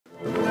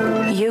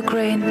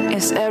Ukraine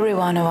is every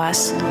one of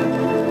us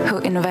who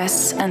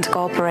invests and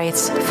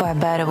cooperates for a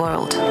better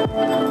world.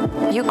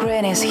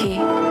 Ukraine is he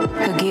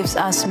who gives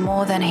us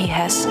more than he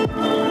has.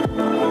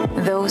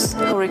 Those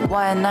who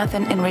require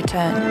nothing in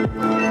return.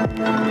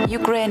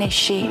 Ukraine is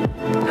she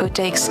who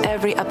takes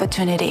every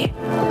opportunity.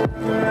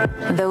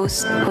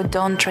 Those who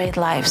don't trade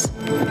lives.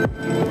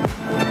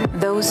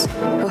 Those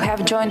who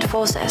have joined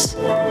forces.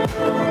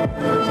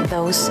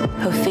 Those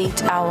who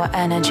feed our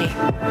energy.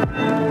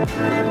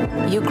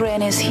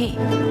 Ukraine is he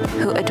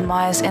who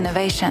admires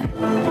innovation.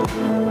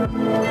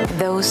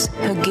 Those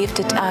who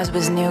gifted us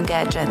with new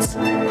gadgets.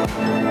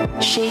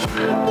 She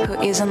who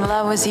is in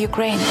love with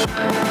Ukraine.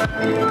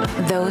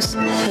 Those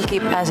who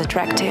keep us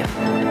attractive.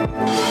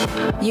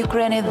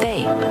 Ukraine is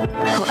they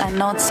who are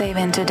not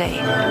saving today.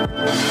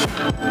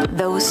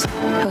 Those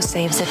who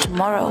save the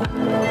tomorrow.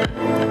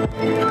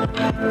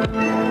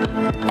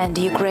 And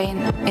Ukraine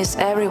is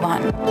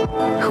everyone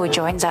who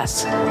joins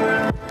us.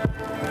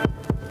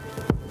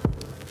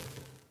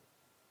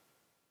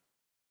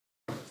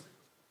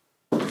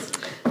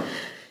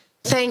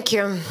 Thank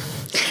you.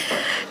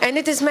 And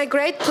it is my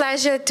great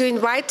pleasure to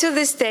invite to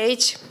the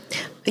stage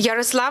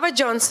Jaroslawa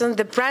Johnson,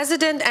 the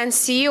President and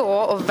CEO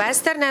of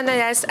Western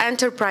NIS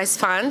Enterprise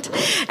Fund,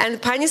 and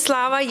Pani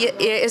Slava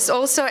is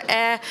also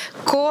a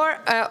core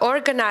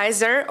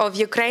organizer of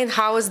Ukraine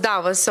House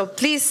Davos. So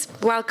please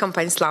welcome,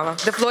 Pani Slava.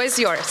 The floor is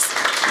yours.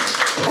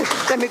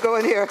 Let me go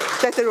in here.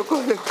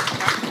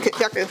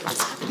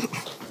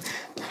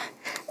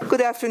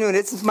 Good afternoon.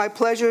 It's my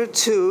pleasure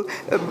to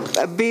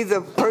be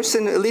the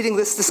person leading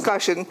this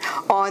discussion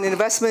on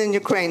investment in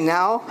Ukraine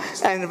now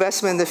and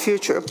investment in the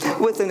future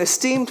with an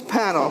esteemed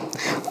panel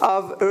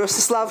of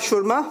Rostyslav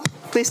Shurma.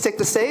 Please take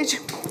the stage.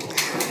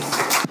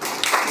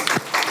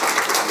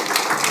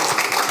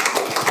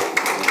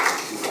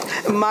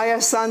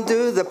 Maia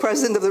Sandu, the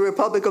President of the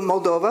Republic of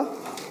Moldova.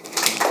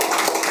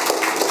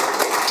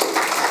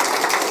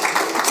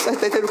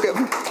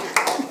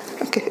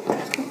 Okay.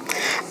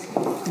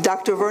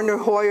 Dr. Werner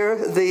Hoyer,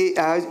 the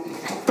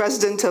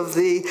President of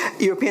the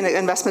European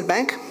Investment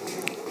Bank.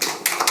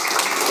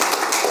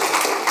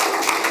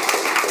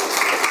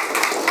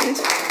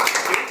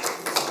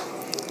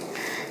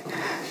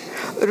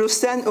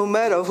 Rustem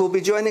Umerov, who will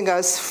be joining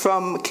us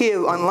from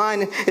Kiev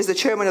online, is the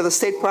Chairman of the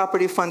State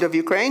Property Fund of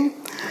Ukraine.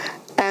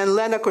 And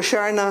Lena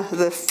Kosharna,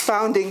 the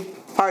founding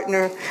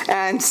partner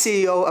and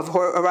CEO of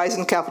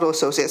Horizon Capital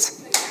Associates.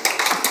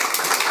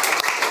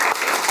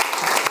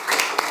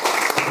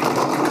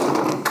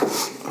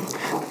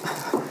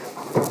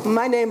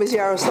 My name is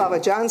Jaroslawa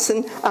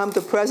Johnson. I'm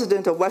the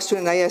president of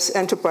Western NIS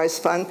Enterprise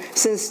Fund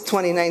since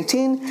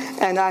 2019,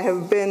 and I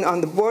have been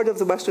on the board of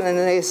the Western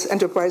NIS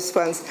Enterprise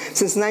Funds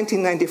since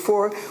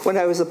 1994 when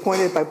I was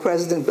appointed by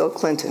President Bill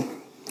Clinton.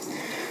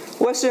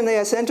 Western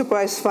NIS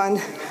Enterprise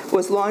Fund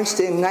was launched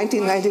in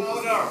 1990.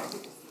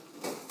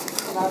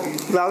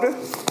 Louder?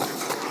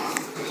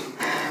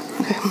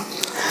 Okay.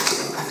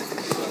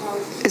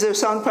 Is there a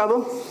sound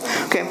problem?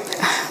 Okay.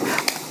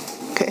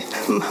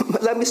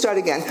 Let me start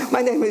again.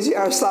 My name is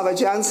Jaroslawa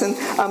Johnson.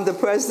 I'm the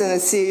president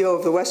and CEO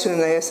of the Western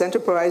NIS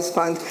Enterprise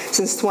Fund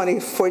since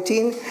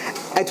 2015,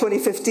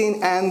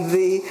 and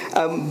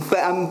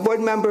I'm board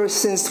member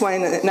since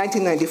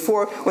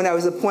 1994 when I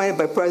was appointed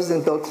by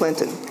President Bill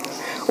Clinton.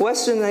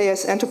 Western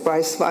NIS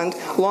Enterprise Fund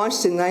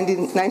launched in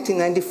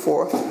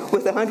 1994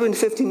 with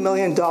 $150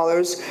 million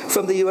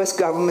from the U.S.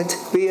 government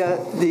via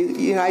the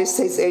United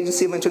States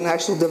Agency of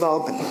International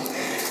Development.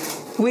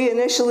 We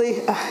initially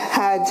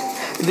had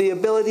the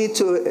ability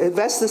to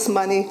invest this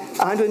money,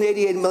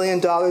 $188 million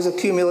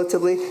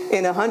cumulatively,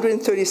 in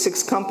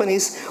 136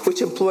 companies,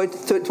 which employed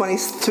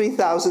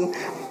 23,000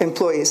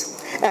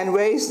 employees, and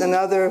raised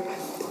another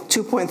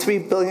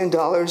 $2.3 billion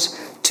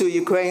to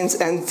Ukrainians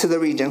and to the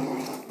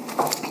region.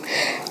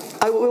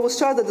 We will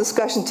start the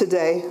discussion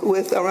today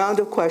with a round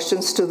of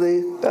questions to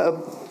the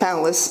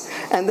panelists,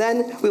 and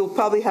then we will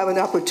probably have an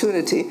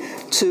opportunity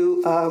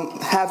to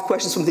have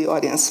questions from the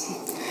audience.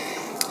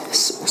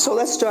 So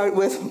let's start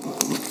with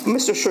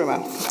Mr.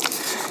 Shurma.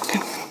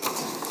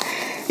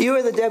 You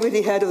are the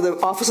deputy head of the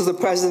Office of the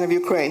President of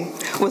Ukraine,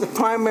 with a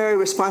primary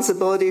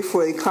responsibility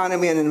for the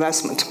economy and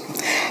investment.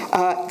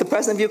 The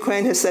President of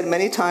Ukraine has said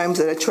many times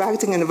that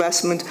attracting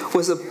investment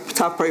was a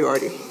top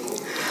priority.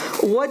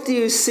 What do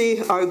you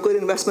see are good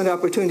investment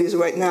opportunities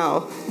right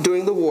now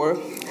during the war,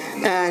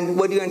 and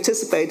what do you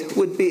anticipate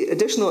would be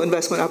additional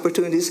investment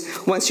opportunities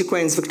once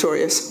Ukraine is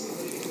victorious?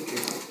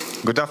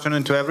 Good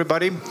afternoon to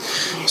everybody.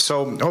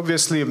 So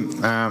obviously,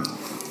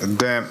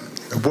 the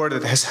war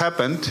that has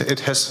happened, it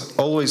has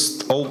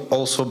always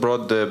also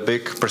brought the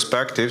big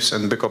perspectives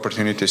and big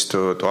opportunities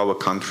to our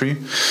country.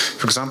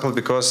 For example,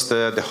 because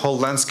the whole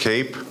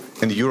landscape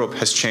in Europe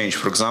has changed.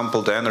 For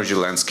example, the energy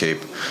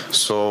landscape.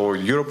 So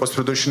Europe was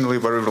traditionally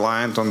very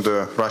reliant on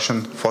the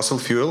Russian fossil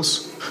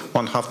fuels,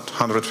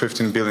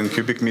 115 billion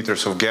cubic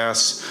meters of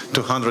gas,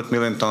 200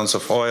 million tons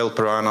of oil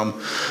per annum,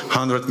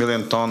 100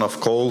 million tons of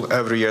coal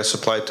every year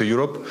supplied to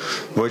Europe,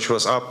 which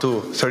was up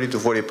to 30 to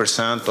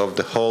 40% of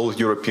the whole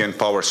European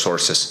power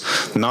sources.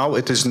 Now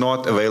it is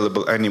not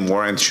available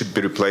anymore and should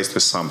be replaced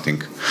with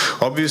something.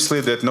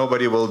 Obviously that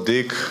nobody will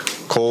dig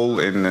coal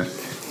in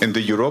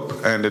the Europe,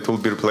 and it will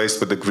be replaced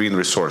with the green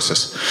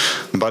resources.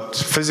 But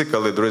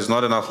physically, there is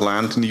not enough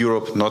land in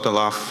Europe, not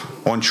enough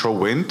onshore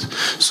wind.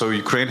 So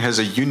Ukraine has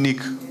a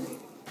unique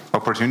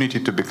opportunity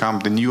to become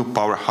the new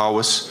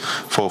powerhouse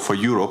for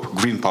Europe,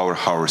 green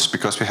powerhouse,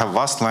 because we have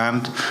vast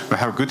land, we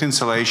have good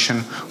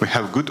insulation, we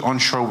have good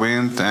onshore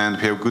wind, and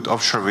we have good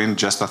offshore wind,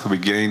 just as we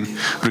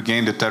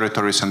regain the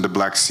territories in the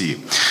Black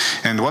Sea.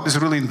 And what is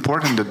really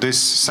important that this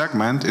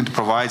segment, it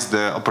provides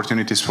the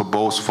opportunities for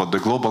both for the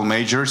global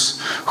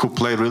majors who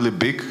play really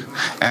big,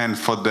 and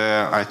for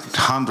the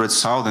hundreds,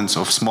 thousands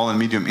of small and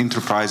medium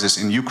enterprises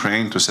in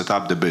Ukraine to set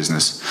up the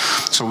business.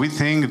 So we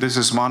think this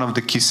is one of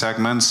the key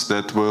segments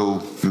that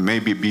will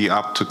maybe be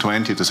up to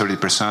 20 to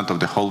 30% of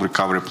the whole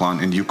recovery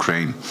plan in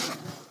Ukraine.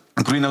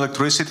 Green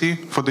electricity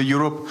for the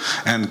Europe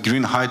and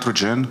green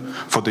hydrogen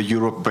for the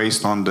Europe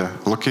based on the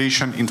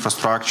location,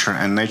 infrastructure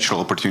and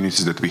natural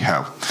opportunities that we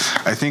have.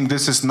 I think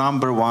this is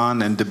number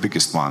one and the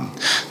biggest one.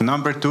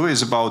 Number two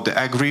is about the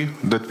agri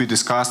that we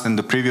discussed in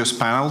the previous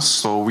panels.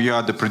 So we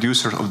are the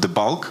producer of the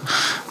bulk,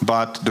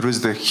 but there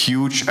is the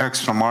huge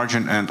extra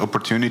margin and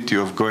opportunity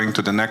of going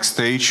to the next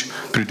stage,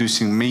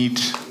 producing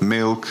meat,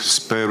 milk,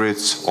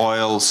 spirits,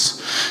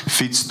 oils,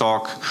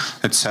 feedstock,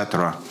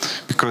 etc.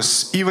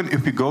 Because even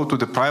if we go to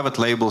the private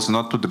labels,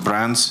 not to the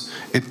brands,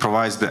 it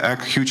provides the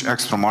huge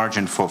extra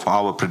margin for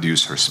our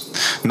producers.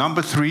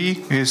 Number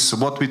three is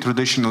what we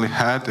traditionally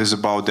had is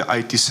about the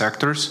IT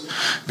sectors,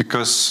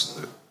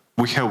 because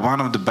we have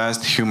one of the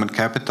best human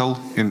capital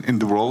in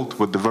the world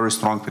with the very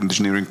strong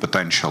engineering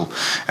potential.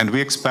 And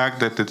we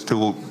expect that it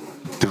will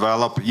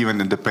develop even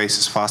in the pace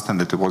is faster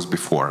than it was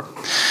before.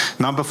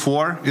 Number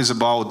four is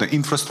about the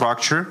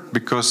infrastructure,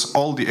 because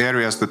all the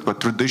areas that were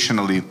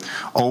traditionally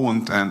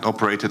owned and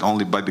operated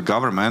only by the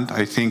government,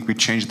 I think we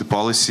changed the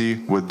policy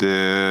with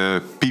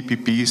the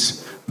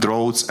PPPs, the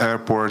roads,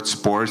 airports,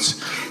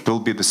 ports will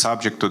be the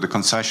subject to the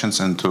concessions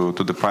and to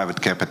the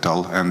private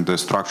capital and the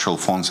structural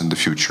funds in the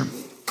future.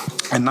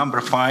 And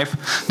number five,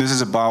 this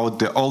is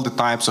about all the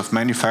types of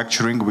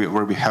manufacturing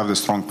where we have the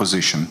strong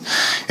position.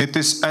 It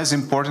is as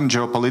important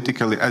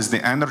geopolitically as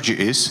the energy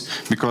is,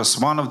 because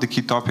one of the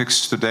key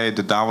topics today at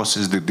the Davos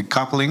is the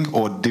decoupling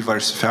or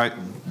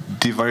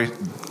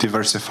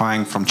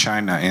diversifying from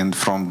China and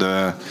from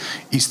the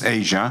East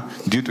Asia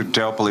due to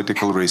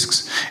geopolitical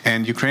risks.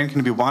 And Ukraine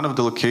can be one of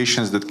the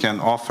locations that can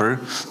offer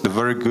the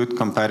very good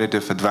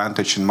competitive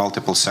advantage in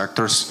multiple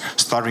sectors,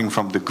 starting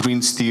from the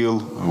green steel,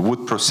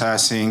 wood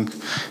processing,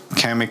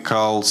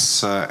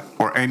 chemicals,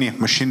 or any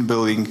machine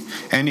building,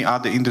 any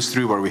other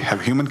industry where we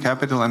have human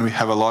capital, and we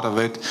have a lot of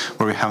it,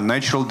 where we have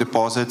natural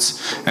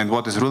deposits. And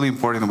what is really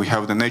important, we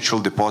have the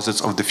natural deposits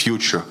of the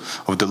future,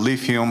 of the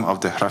lithium, of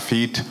the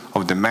graphite,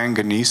 of the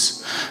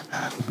manganese.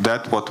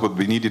 That what would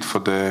be needed for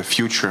the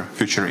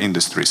future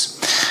industries.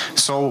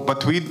 So,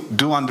 but we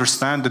do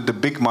understand that the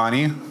big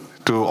money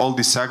to all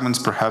these segments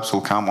perhaps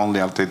will come only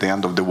after the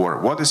end of the war.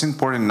 What is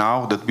important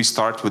now that we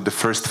start with the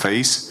first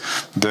phase,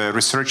 the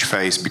research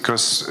phase,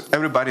 because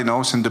everybody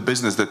knows in the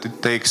business that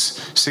it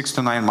takes 6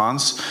 to 9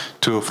 months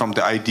from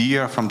the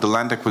idea, from the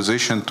land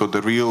acquisition to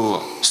the real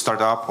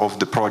startup of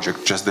the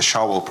project, just the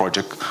shovel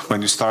project,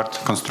 when you start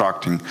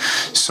constructing.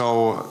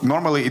 So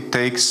normally it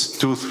takes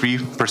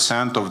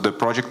 2-3% of the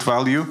project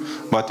value,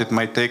 but it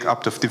might take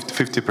up to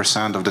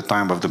 50% of the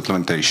time of the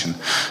implementation.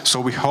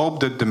 So we hope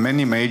that the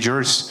many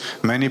majors,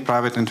 many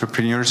private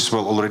entrepreneurs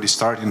will already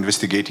start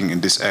investigating in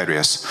these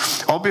areas.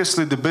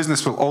 Obviously, the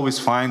business will always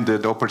find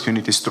the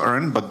opportunities to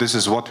earn, but this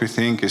is what we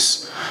think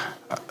is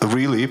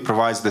really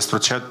provides the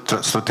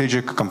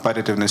strategic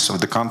competitiveness of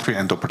the country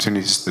and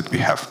opportunities that we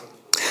have.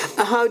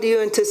 How do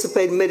you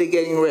anticipate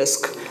mitigating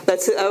risk?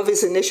 That's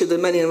obviously an issue that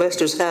many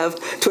investors have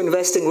to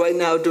investing right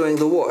now during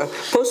the war.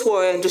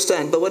 Post-war, I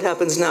understand, but what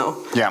happens now?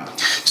 Yeah,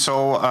 so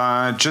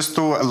just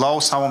to allow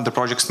some of the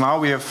projects now,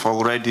 we have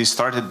already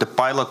started the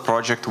pilot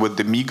project with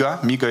the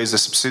MIGA. MIGA is a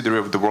subsidiary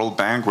of the World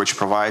Bank, which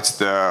provides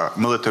the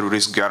military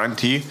risk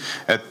guarantee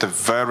at a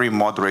very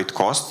moderate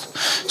cost.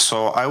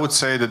 So I would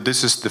say that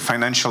this is the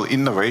financial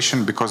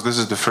innovation, because this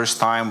is the first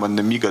time when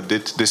the MIGA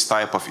did this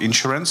type of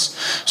insurance.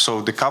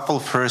 So the couple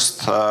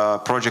first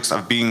projects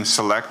are being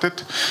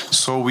selected.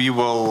 So we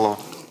will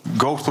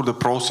go through the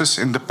process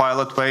in the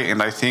pilot way,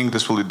 and I think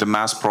this will be the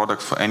mass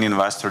product for any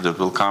investor that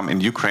will come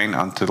in Ukraine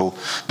until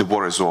the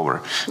war is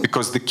over.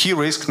 Because the key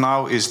risk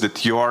now is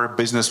that your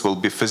business will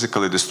be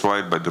physically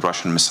destroyed by the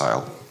Russian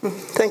missile.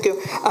 Thank you.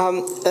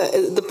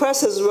 The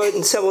press has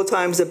written several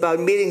times about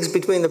meetings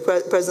between the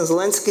President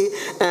Zelenskyy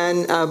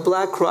and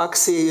BlackRock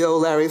CEO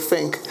Larry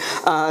Fink,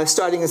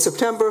 starting in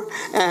September,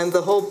 and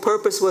the whole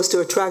purpose was to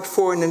attract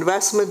foreign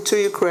investment to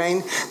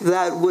Ukraine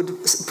that would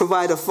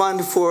provide a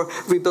fund for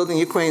rebuilding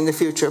Ukraine in the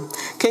future.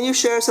 Can you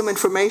share some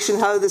information?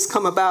 How did this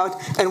come about,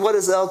 and what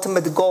is the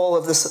ultimate goal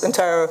of this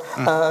entire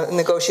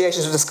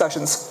negotiations or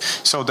discussions?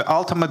 So the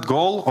ultimate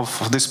goal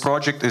of this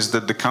project is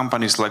that the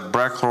companies like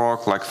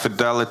BlackRock, like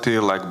Fidelity,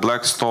 like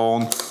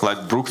Blackstone,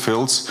 like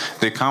Brookfields,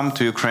 they come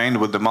to Ukraine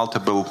with the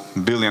multiple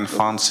billion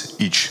funds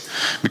each.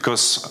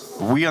 Because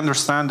we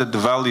understand that the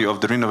value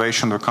of the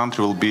renovation of the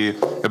country will be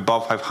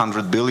above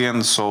 500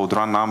 billion, so there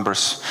are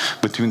numbers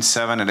between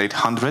 7 and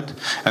 800,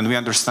 and we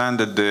understand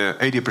that the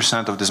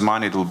 80% of this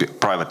money will be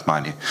private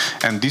money.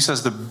 And these are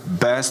the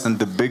best and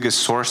the biggest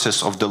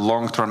sources of the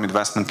long-term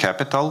investment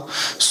capital,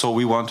 so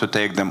we want to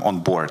take them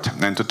on board.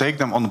 And to take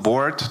them on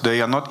board,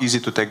 they are not easy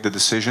to take the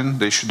decision.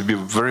 They should be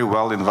very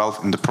well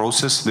involved in the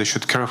process. They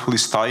should carefully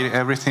study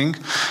everything.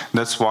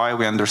 That's why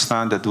we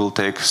understand that it will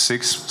take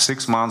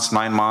six months,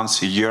 9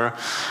 months, a year.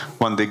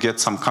 When they get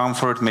some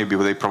comfort, maybe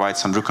they provide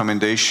some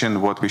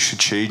recommendation what we should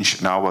change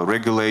in our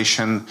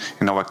regulation,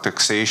 in our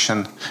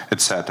taxation,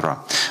 etc.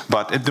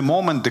 But at the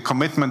moment, the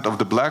commitment of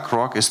the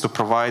BlackRock is to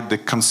provide the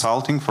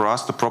consulting for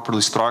us to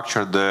properly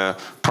structure the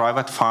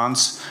private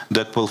funds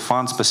that will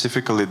fund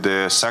specifically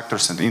the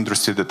sectors and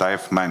industry that I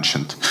have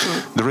mentioned.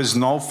 There is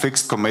no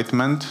fixed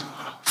commitment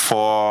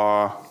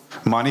for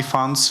money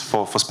funds,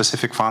 for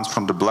specific funds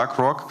from the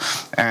BlackRock,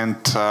 and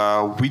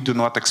we do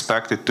not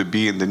expect it to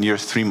be in the near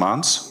 3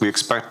 months. We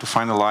expect to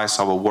finalize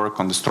our work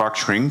on the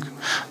structuring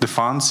the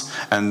funds,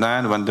 and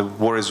then when the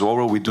war is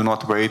over, we do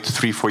not wait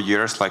 3-4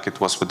 years like it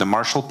was with the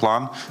Marshall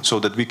Plan, so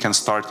that we can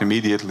start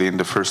immediately in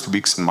the first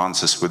weeks and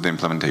months with the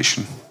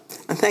implementation.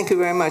 Thank you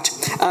very much.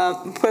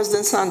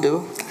 President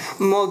Sandu,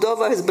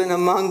 Moldova has been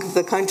among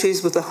the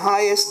countries with the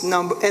highest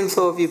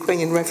inflow of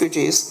Ukrainian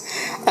refugees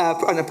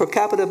on a per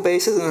capita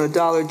basis and on a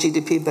dollar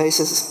GDP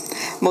basis.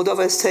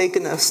 Moldova has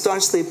taken a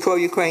staunchly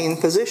pro-Ukrainian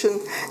position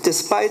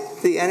despite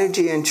the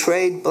energy and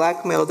trade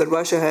blackmail that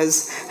Russia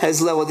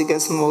has leveled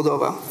against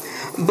Moldova.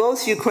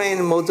 Both Ukraine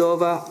and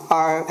Moldova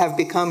have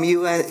become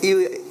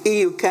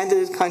EU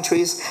candidate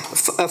countries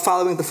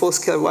following the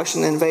full-scale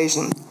Russian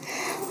invasion.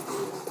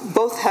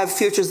 Both have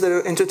futures that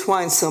are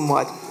intertwined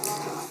somewhat.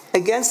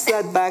 Against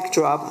that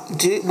backdrop,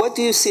 what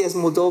do you see as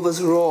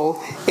Moldova's role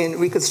in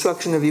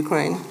reconstruction of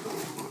Ukraine?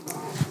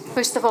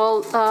 First of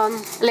all,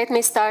 let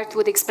me start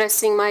with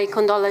expressing my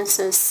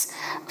condolences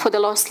for the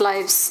lost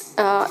lives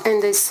in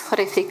this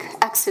horrific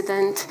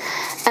accident.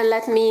 And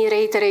let me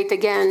reiterate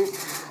again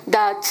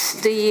that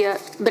the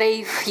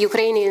brave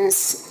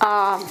Ukrainians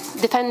are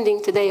defending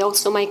today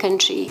also my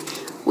country.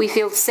 We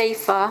feel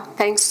safer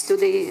thanks to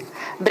the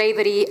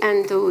bravery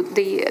and to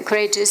the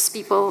courageous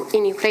people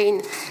in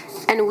Ukraine,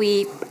 and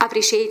we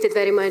appreciate it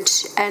very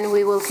much, and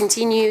we will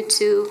continue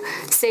to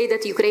say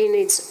that Ukraine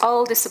needs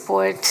all the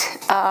support.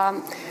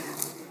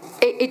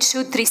 It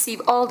should receive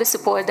all the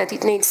support that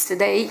it needs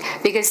today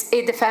because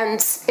it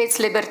defends its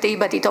liberty,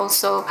 but it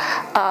also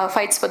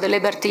fights for the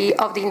liberty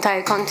of the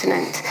entire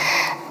continent.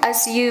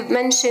 As you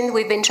mentioned,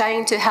 we've been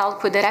trying to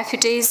help with the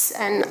refugees,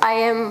 and I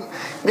am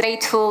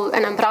grateful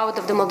and I'm proud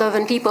of the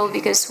Moldovan people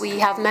because we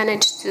have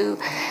managed to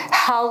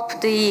help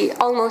the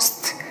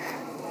almost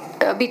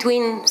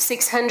between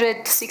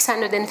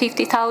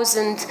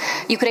 650,000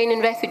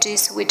 Ukrainian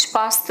refugees which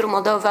passed through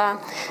Moldova.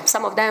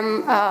 Some of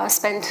them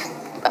spent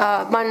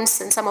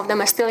months, and some of them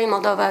are still in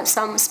Moldova.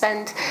 Some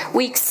spent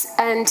weeks,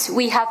 and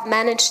we have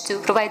managed to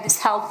provide this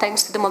help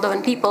thanks to the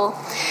Moldovan people.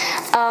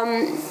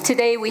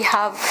 Today we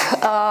have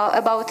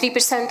about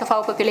 3% of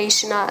our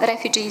population are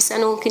refugees,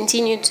 and we'll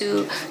continue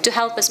to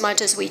help as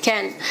much as we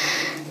can.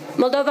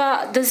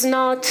 Moldova does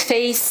not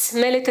face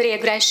military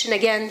aggression,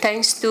 again,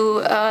 thanks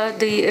to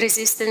the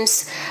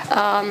resistance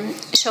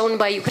shown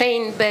by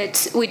Ukraine,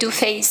 but we do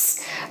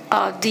face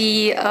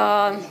the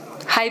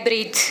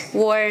hybrid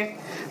war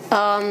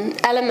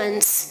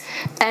elements,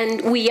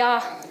 and we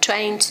are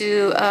trying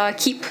to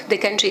keep the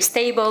country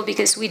stable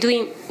because we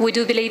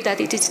do believe that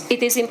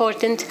it is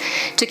important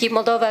to keep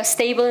Moldova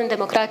stable and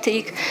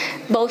democratic,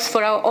 both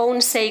for our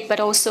own sake but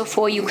also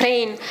for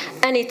Ukraine.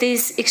 And it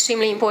is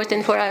extremely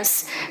important for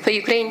us, for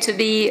Ukraine to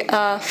be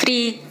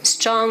free,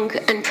 strong,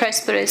 and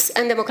prosperous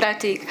and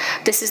democratic.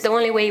 This is the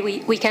only way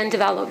we can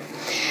develop.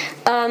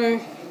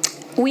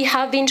 We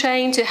have been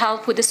trying to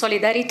help with the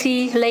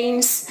solidarity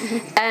lanes,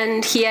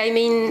 and here I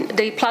mean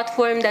the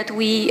platform that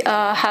we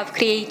have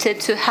created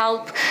to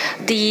help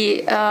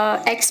the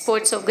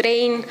exports of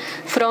grain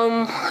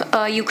from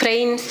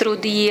Ukraine through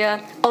the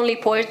only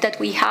port that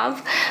we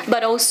have,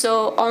 but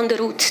also on the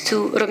route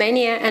to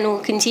Romania, and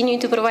will continue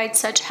to provide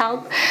such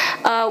help.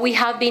 We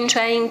have been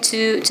trying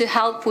to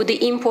help with the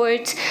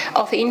import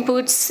of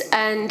inputs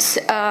and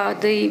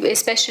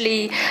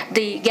especially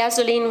the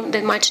gasoline,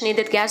 the much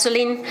needed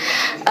gasoline.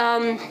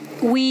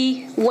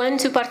 We want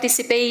to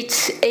participate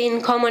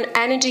in common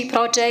energy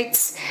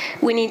projects.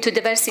 We need to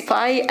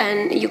diversify,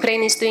 and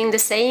Ukraine is doing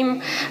the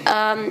same.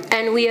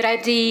 And we are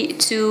ready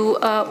to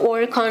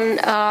work on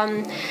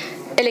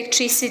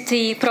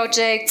electricity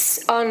projects,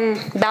 on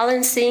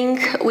balancing.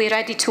 We're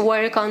ready to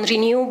work on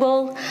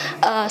renewable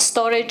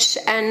storage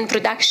and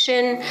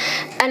production.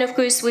 And of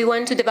course, we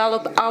want to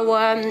develop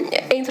our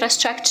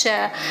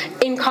infrastructure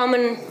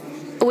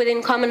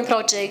within common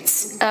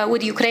projects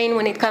with Ukraine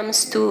when it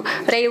comes to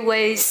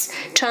railways,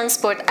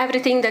 transport,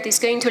 everything that is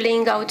going to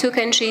link our two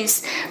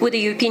countries with the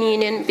European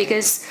Union,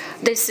 because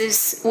this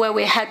is where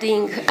we're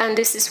heading, and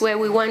this is where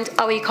we want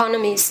our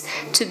economies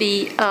to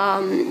be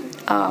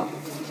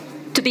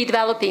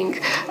developing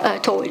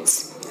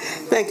towards.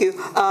 Thank you.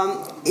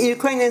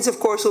 Ukrainians,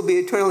 of course, will be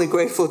eternally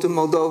grateful to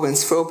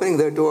Moldovans for opening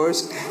their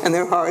doors and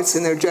their hearts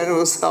and their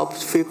generous help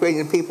for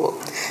Ukrainian people.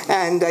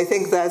 And I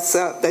think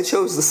that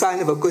shows the sign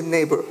of a good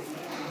neighbor.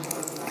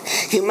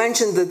 You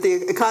mentioned that the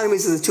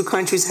economies of the two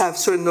countries have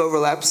certain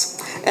overlaps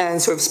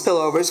and sort of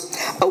spillovers.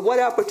 What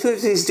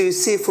opportunities do you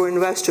see for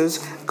investors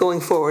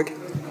going forward?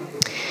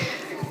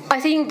 I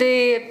think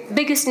the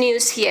biggest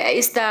news here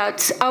is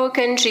that our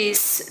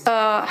countries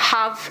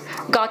have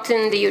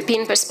gotten the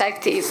European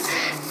perspective.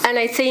 And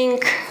I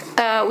think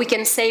we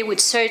can say with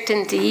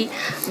certainty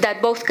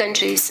that both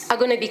countries are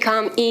going to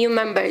become EU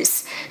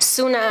members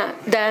sooner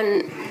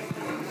than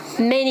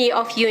many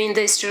of you in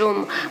this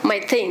room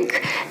might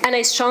think. And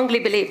I strongly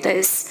believe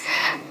this.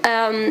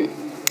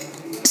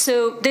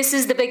 So this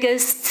is the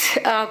biggest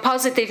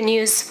positive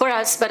news for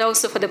us, but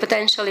also for the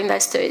potential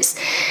investors.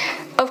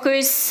 Of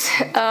course,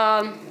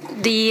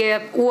 the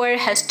war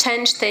has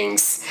changed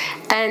things,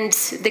 and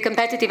the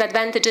competitive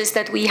advantages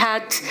that we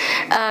had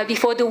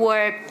before the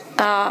war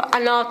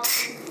are not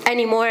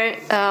anymore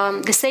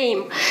the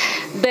same.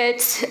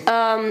 But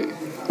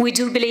we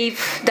do believe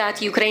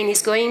that Ukraine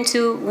is going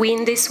to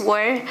win this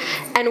war,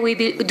 and we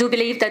do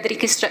believe that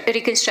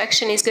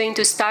reconstruction is going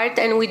to start,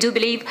 and we do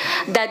believe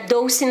that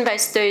those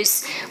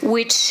investors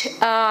which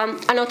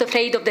are not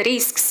afraid of the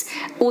risks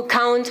will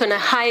count on a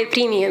higher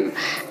premium.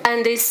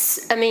 And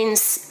this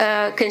means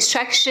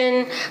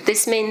construction,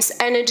 this means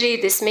energy,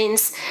 this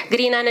means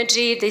green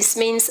energy, this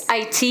means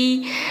IT,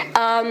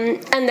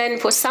 and then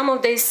for some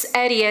of these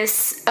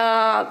areas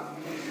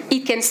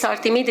it can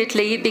start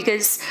immediately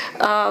because,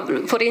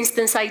 for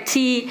instance, IT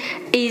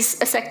is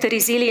a sector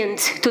resilient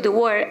to the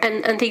war,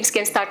 and things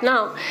can start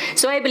now.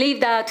 So I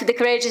believe that the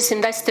courageous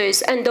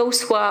investors and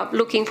those who are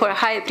looking for a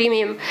higher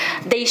premium,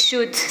 they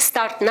should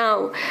start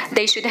now.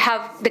 They should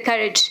have the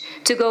courage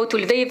to go to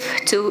Lviv,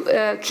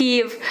 to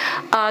Kiev,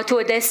 to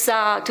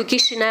Odessa, to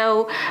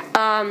Chisinau,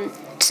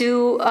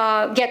 to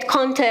get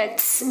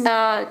contacts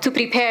to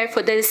prepare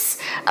for this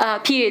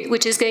period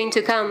which is going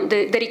to come,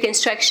 the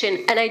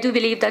reconstruction. And I do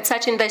believe that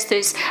such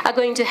investors are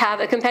going to have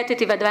a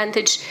competitive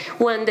advantage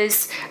when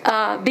this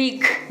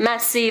big,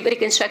 massive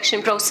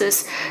reconstruction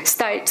process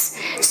starts.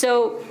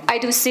 So I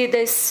do see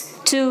this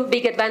two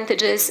big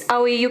advantages.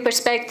 Our EU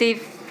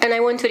perspective, and I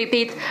want to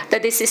repeat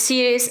that this is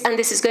serious and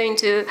this is going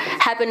to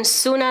happen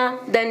sooner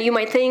than you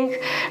might think.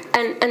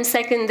 And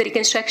second, the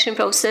reconstruction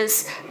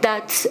process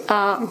that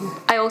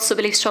I also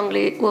believe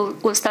strongly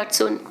will start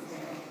soon.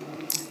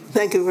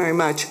 Thank you very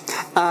much.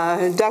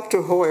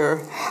 Dr.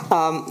 Hoyer,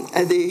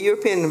 the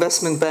European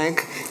Investment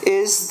Bank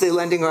is the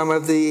lending arm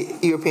of the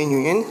European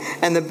Union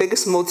and the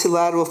biggest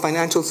multilateral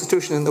financial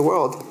institution in the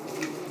world.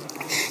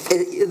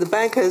 The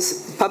bank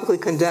has publicly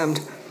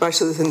condemned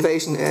Russia's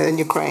invasion in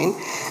Ukraine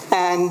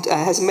and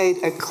has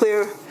made a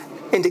clear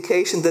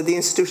indication that the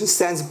institution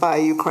stands by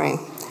Ukraine.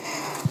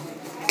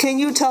 Can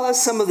you tell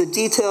us some of the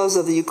details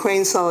of the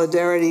Ukraine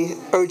Solidarity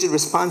Urgent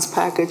Response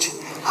Package?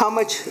 How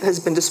much has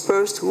been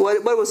dispersed?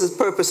 What was its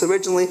purpose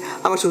originally?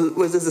 How much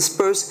was it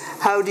dispersed?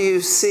 How do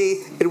you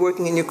see it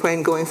working in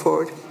Ukraine going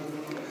forward?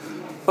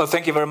 Well,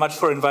 thank you very much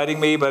for inviting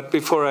me. But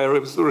before I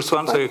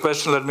respond to your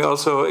question, let me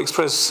also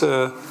express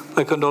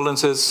my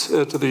condolences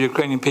to the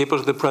Ukrainian people,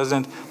 to the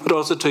President, but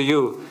also to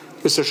you,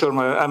 Mr.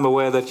 Shurma. I'm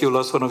aware that you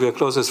lost one of your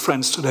closest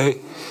friends today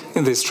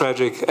in this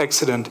tragic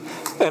accident.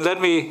 And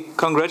let me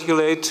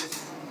congratulate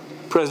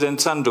President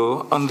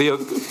Sandu on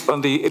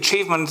the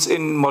achievements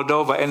in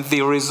Moldova and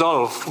the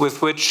resolve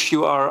with which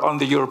you are on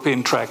the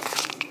European track,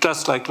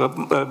 just like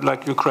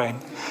Ukraine.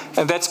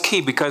 And that's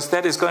key, because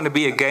that is going to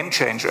be a game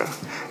changer.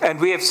 And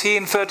we have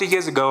seen 30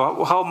 years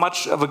ago how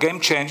much of a game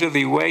changer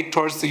the way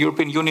towards the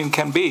European Union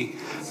can be.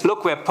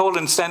 Look where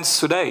Poland stands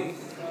today.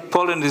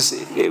 Poland is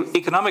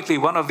economically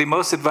one of the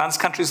most advanced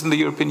countries in the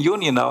European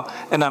Union now,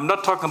 and I'm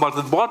not talking about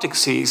the Baltic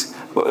Sea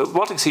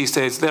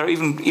states. They're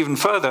even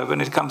further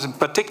when it comes in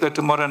particular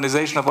to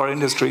modernization of our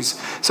industries.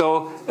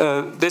 So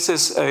this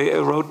is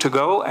a road to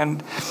go,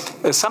 and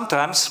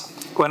sometimes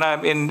when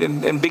I'm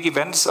in big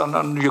events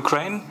on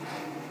Ukraine,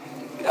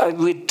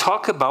 we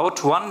talk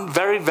about one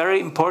very,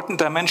 very important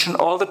dimension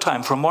all the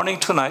time, from morning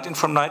to night and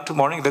from night to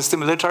morning. That's the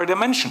military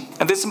dimension.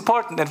 And it's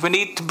important, and we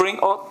need to bring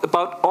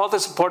about all the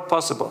support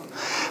possible.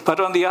 But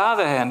on the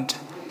other hand,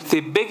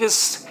 the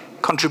biggest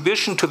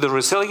contribution to the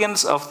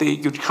resilience of the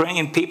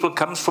Ukrainian people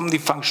comes from the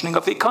functioning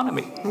of the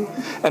economy.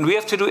 And we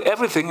have to do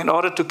everything in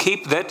order to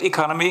keep that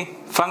economy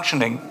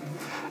functioning.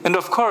 And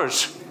of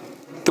course,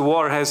 the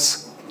war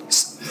has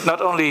not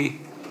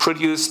only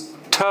produced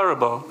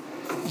terrible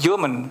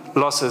human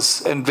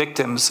losses and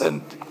victims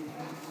and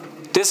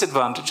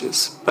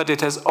disadvantages, but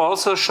it has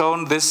also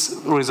shown this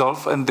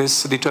resolve and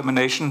this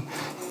determination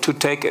to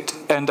take it.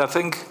 And I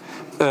think,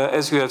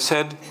 as you have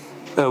said,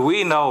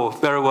 we know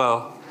very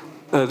well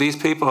these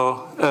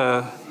people,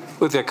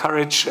 with their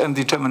courage and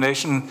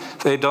determination,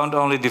 they don't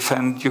only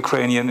defend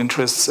Ukrainian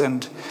interests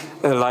and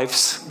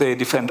lives, they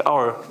defend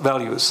our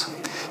values.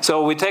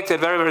 So we take that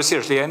very, very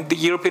seriously. And the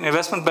European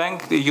Investment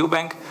Bank, the EU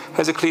Bank,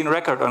 has a clean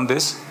record on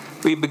this.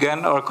 We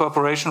began our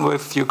cooperation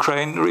with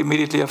Ukraine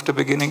immediately after the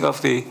beginning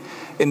of the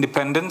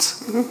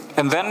independence.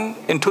 And then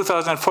in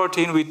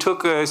 2014, we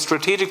took a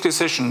strategic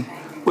decision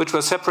which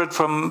was separate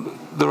from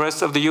the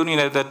rest of the Union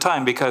at that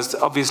time, because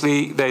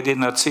obviously they did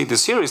not see the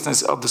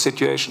seriousness of the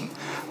situation.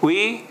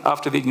 We,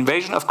 after the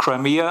invasion of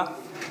Crimea,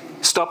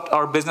 stopped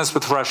our business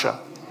with Russia.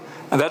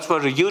 And that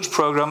was a huge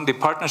program, the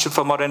Partnership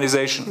for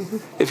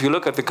Modernization. If you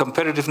look at the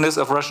competitiveness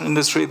of Russian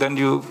industry, then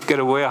you get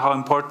aware how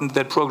important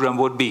that program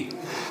would be.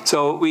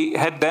 So we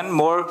had then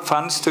more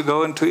funds to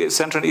go into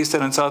Central,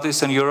 Eastern, and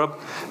Southeastern Europe,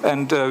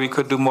 and we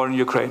could do more in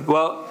Ukraine.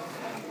 Well,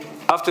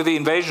 after the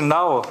invasion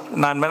now,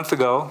 9 months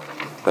ago,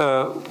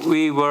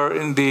 we were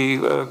in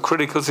the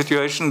critical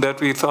situation that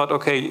we thought,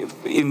 okay,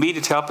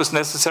 immediate help is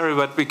necessary,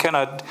 but we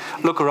cannot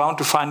look around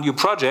to find new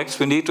projects.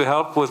 We need to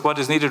help with what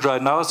is needed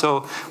right now.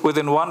 So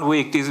within 1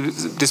 week,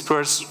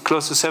 dispersed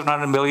close to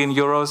 700 million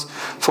euros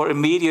for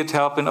immediate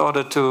help in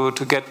order to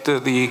get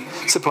the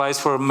supplies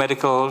for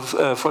medical,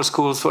 for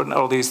schools, for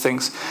all these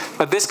things.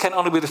 But this can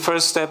only be the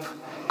first step.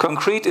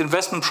 Concrete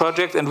investment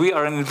project, and we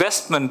are an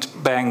investment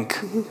bank,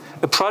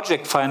 a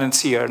project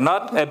financier,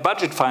 not a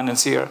budget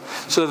financier.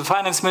 So the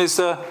finance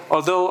minister,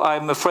 although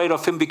I'm afraid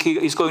of him because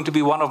he's going to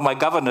be one of my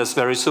governors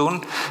very soon,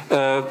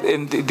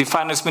 the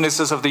finance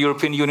ministers of the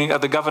European Union are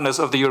the governors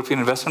of the European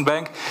Investment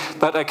Bank,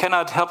 but I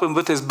cannot help him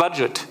with his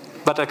budget,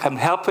 but I can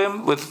help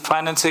him with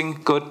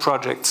financing good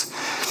projects.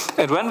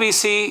 And when we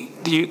see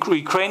the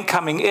Ukraine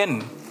coming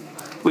in,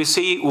 we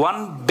see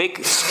one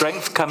big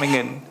strength coming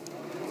in.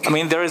 I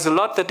mean, there is a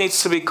lot that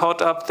needs to be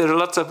caught up. There are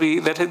lots that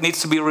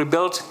needs to be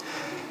rebuilt.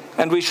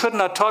 And we should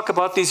not talk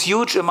about these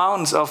huge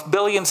amounts of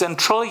billions and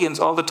trillions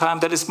all the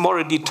time. That is more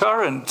a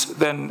deterrent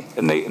than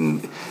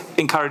an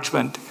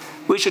encouragement.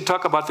 We should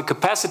talk about the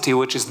capacity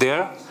which is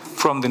there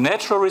from the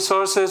natural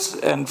resources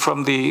and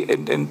from the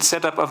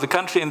setup of the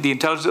country and the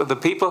intelligence of the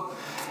people,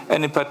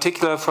 and in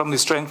particular from the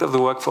strength of the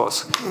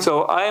workforce.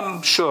 So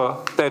I'm sure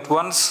that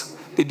once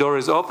the door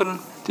is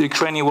open, the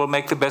Ukrainian will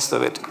make the best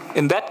of it.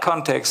 In that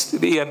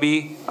context, the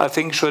EIB, I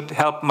think, should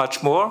help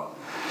much more.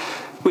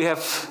 We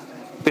have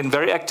been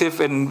very active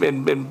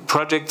in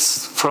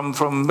projects from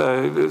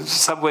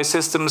subway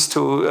systems to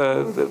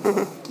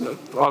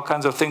all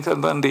kinds of things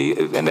in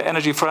the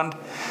energy front.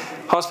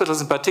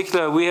 Hospitals in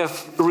particular, we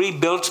have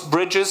rebuilt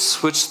bridges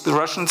which the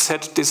Russians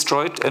had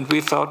destroyed, and we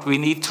thought we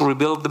need to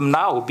rebuild them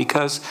now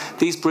because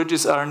these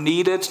bridges are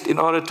needed in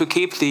order to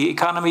keep the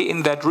economy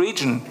in that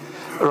region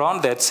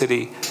around that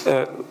city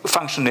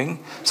functioning.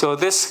 So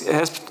this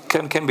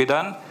can be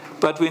done,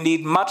 but we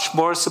need much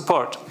more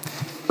support.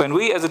 When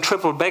we as a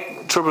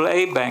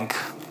AAA bank,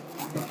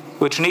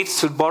 which needs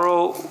to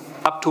borrow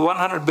up to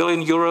 100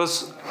 billion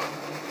euros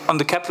on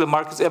the capital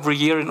markets every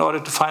year in order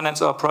to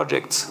finance our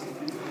projects,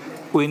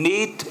 we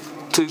need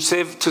to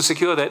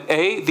secure that,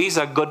 A, these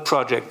are good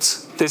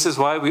projects. This is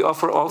why we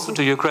offer also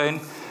to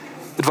Ukraine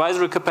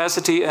advisory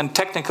capacity and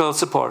technical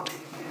support.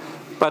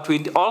 But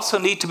we also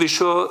need to be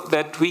sure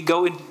that we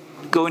go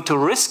into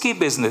risky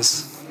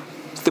business.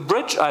 The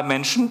bridge I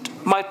mentioned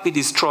might be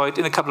destroyed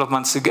in a couple of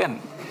months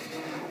again.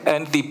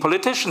 And the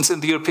politicians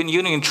in the European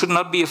Union should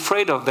not be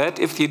afraid of that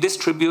if they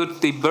distribute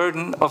the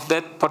burden of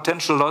that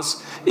potential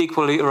loss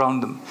equally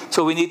around them.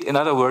 So we need, in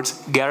other words,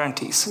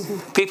 guarantees.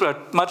 People are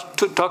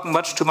talking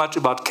much too much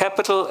about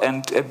capital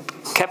and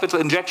capital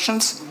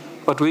injections.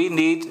 What we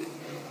need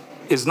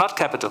is not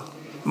capital.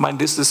 Mind,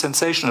 this is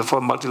sensational for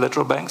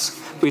multilateral banks.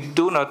 We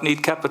do not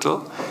need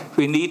capital.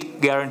 We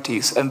need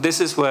guarantees. And this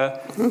is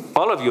where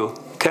all of you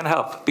can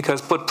help,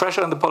 because put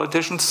pressure on the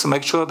politicians to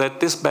make sure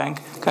that this bank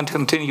can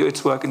continue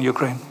its work in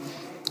Ukraine.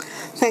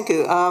 Thank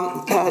you.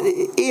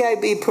 The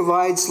EIB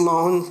provides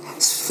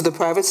loans for the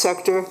private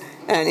sector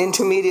and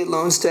intermediate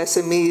loans to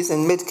SMEs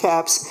and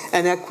mid-caps,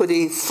 and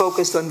equity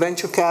focused on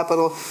venture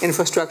capital,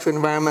 infrastructure,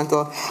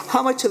 environmental.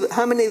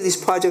 How many of these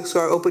projects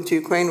are open to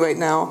Ukraine right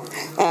now,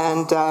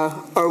 and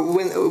or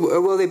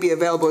will they be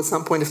available at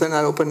some point if they're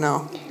not open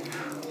now?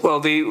 Well,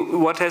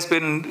 what has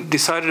been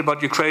decided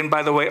about Ukraine,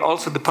 by the way,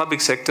 also the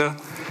public sector,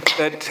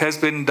 that has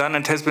been done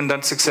and has been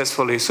done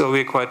successfully. So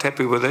we're quite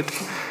happy with it.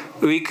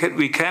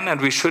 We can and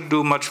we should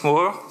do much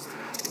more.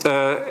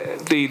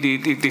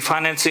 The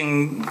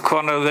financing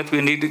corner that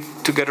we need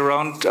to get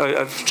around,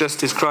 I've just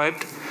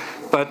described.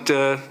 But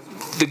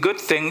the good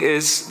thing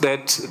is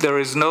that there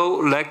is no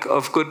lack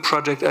of good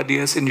project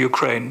ideas in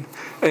Ukraine.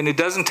 And it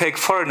doesn't take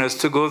foreigners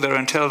to go there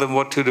and tell them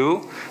what to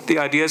do. The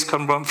ideas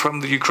come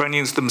from the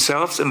Ukrainians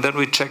themselves, and then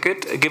we check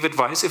it, give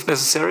advice if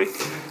necessary.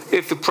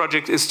 If the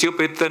project is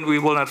stupid, then we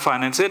will not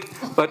finance it.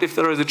 But if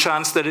there is a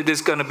chance that it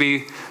is going to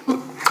be a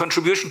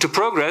contribution to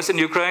progress in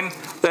Ukraine,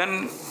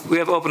 then we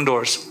have open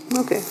doors.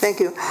 Okay, thank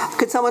you.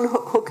 Could someone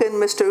hook in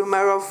Mr.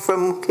 Umerov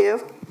from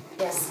Kiev?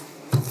 Yes,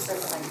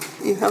 certainly.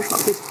 You have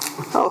something?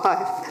 Oh, hi.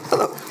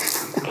 Hello.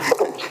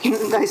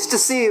 Nice to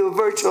see you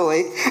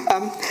virtually.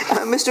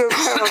 Mr.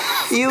 Umerov,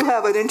 you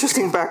have an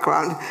interesting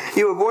background.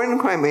 You were born in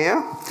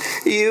Crimea.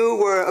 You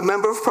were a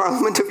member of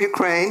Parliament of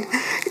Ukraine.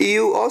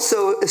 You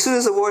also, as soon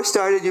as the war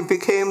started, you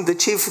became the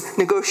chief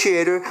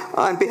negotiator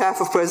on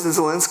behalf of President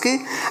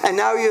Zelenskyy, and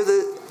now you're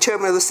the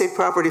chairman of the State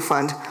Property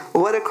Fund.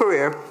 What a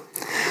career.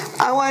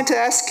 I wanted to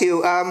ask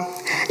you,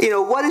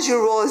 what is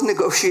your role as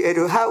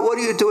negotiator? What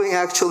are you doing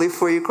actually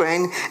for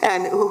Ukraine,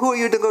 and who are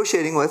you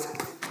negotiating with?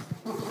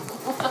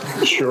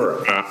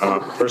 Sure.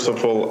 First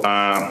of all,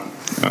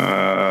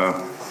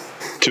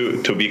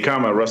 to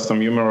become a Rustem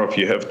Umerov,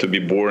 you have to be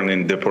born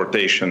in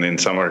deportation in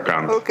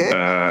Samarkand. Okay.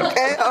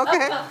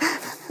 Okay.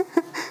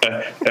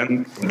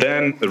 And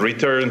then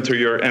return to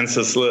your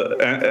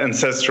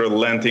ancestral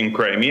land in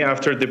Crimea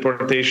after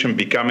deportation,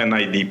 become an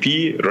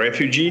IDP,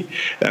 refugee,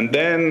 and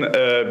then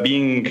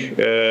being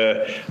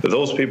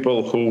those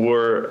people who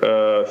were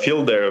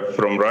fled there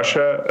from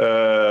Russia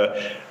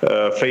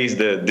face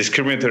the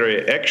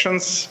discriminatory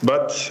actions,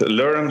 but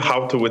learn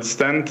how to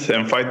withstand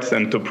and fight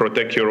and to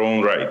protect your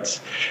own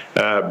rights.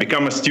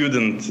 Become a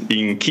student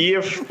in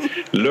Kiev,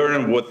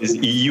 learn what is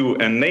EU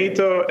and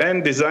NATO,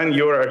 and design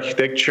your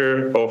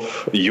architecture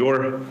of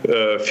your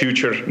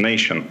future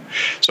nation.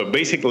 So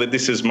basically,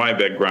 this is my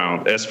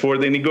background. As for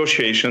the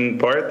negotiation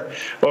part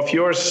of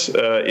yours,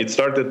 it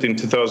started in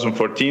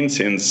 2014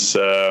 since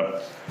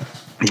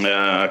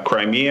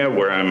Crimea,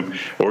 where I'm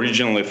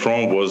originally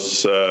from,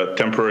 was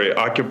temporarily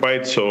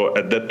occupied. So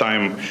at that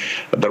time,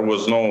 there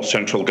was no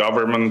central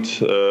government.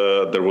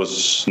 There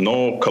was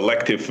no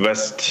collective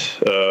West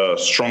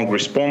strong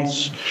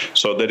response.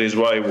 So that is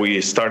why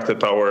we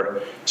started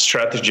our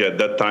strategy at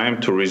that time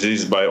to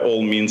resist by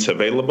all means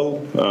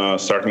available,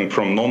 starting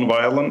from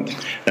non-violent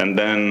and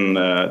then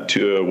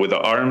with the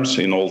arms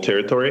in all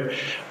territory,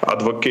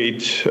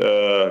 advocate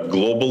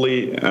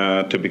globally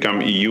to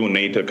become EU,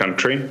 NATO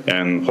country,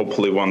 and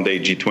hopefully one day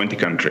G20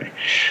 country.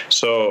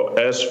 So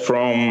as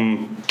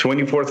from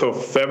 24th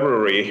of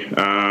February,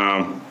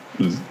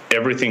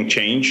 everything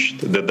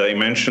changed, the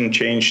dimension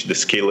changed, the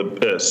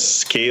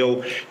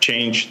scale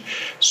changed,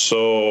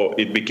 so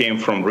it became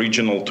from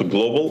regional to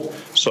global.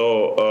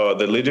 So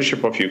the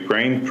leadership of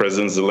Ukraine,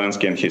 President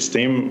Zelenskyy and his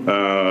team,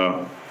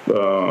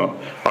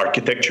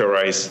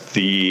 architecturized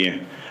the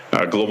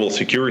global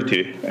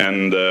security,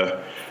 and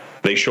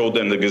they showed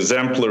an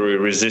exemplary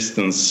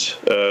resistance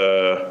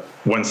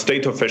when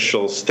state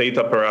officials, state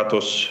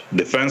apparatus,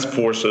 defense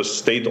forces,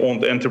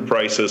 state-owned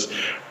enterprises,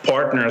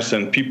 partners,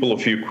 and people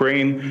of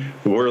Ukraine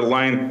were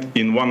aligned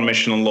in one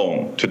mission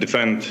alone: to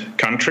defend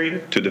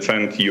country, to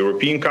defend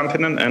European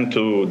continent, and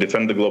to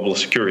defend the global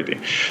security.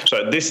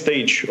 So at this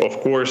stage, of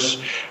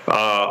course,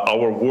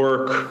 our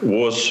work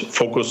was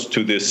focused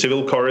to the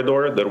civil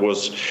corridor. There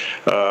was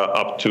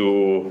up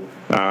to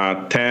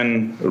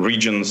 10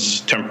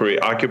 regions temporarily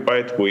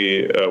occupied.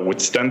 We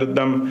withstood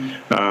them,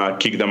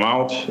 kicked them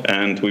out,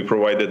 and we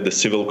provided the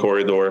civil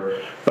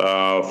corridor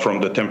from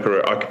the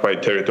temporary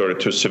occupied territory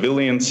to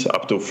civilians.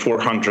 Up to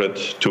 400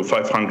 to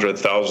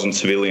 500,000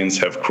 civilians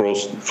have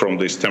crossed from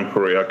these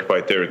temporary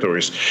occupied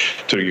territories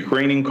to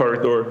Ukrainian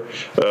corridor,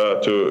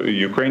 to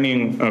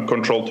Ukrainian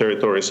controlled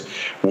territories.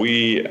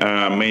 We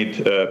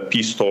made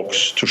peace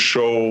talks to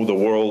show the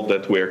world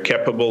that we are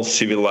capable,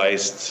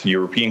 civilized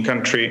European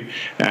country,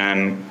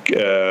 and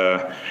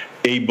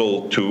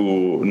able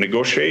to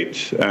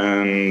negotiate,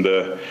 and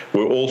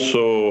we've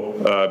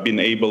also been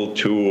able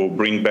to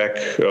bring back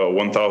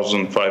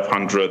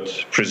 1,500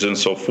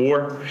 prisoners of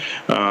war.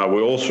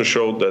 We also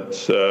showed that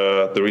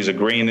there is a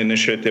grain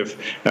initiative,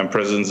 and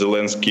President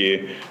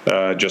Zelenskyy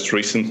just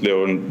recently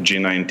on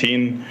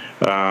G19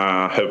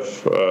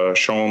 have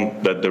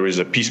shown that there is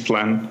a peace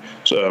plan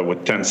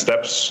with 10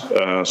 steps.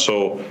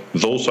 So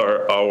those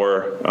are our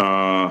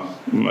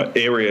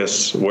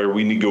areas where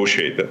we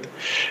negotiated.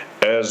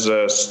 As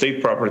a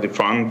state property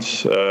fund,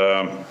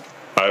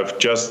 I've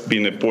just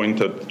been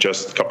appointed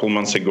just a couple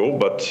months ago,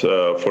 but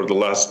for the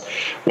last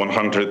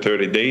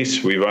 130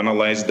 days, we've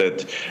analyzed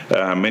that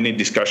many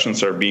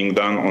discussions are being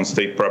done on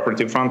state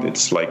property fund.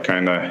 It's like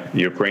kind of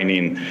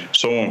Ukrainian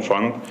sovereign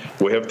fund.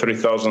 We have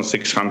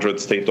 3,600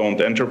 state-owned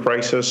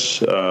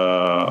enterprises.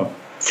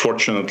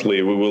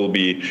 Fortunately, we will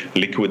be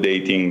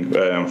liquidating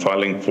and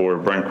filing for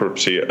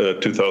bankruptcy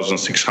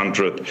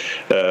 2,600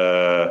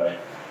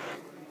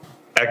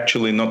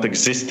 actually not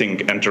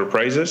existing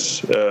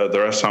enterprises.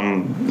 There are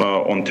some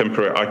on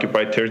temporary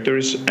occupied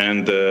territories,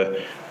 and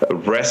the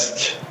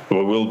rest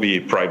we will be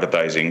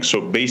privatizing.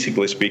 So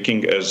basically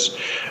speaking, as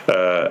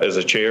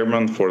a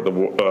chairman for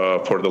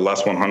the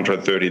last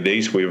 130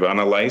 days, we've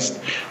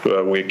analyzed,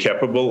 we're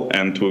capable,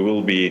 and we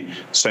will be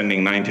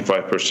sending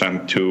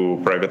 95%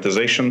 to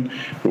privatization.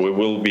 We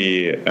will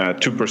be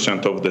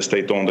 2% of the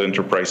state-owned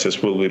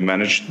enterprises will be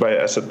managed by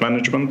asset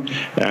management,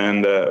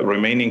 and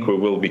remaining we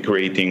will be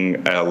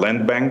creating a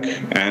land bank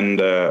and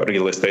a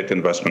real estate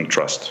investment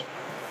trust.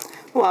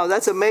 Wow,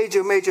 that's a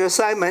major, major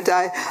assignment.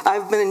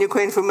 I've been in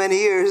Ukraine for many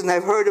years, and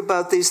I've heard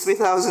about these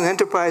 3,000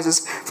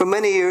 enterprises for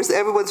many years.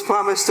 Everyone's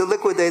promised to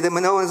liquidate them,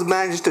 and no one's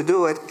managed to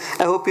do it.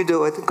 I hope you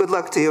do it. Good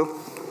luck to you.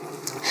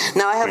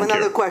 Now, I have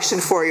another question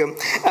for you.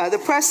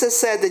 The press has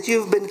said that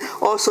you've been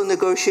also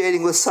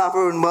negotiating with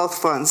sovereign wealth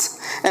funds,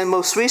 and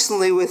most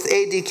recently with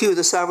ADQ,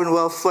 the sovereign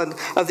wealth fund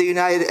of the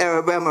United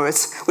Arab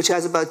Emirates, which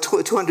has about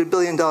 $200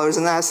 billion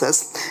in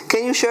assets.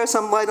 Can you share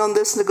some light on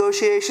this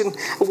negotiation?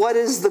 What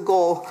is the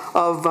goal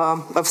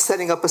of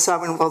setting up a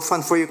sovereign wealth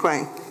fund for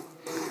Ukraine?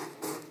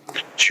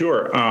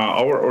 Sure.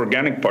 Our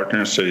organic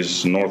partners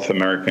is North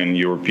American,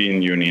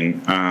 European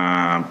Union,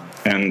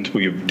 and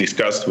we've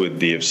discussed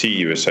with DFC,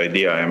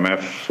 USAID,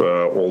 IMF,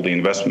 all the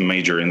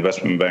major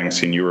investment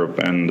banks in Europe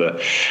and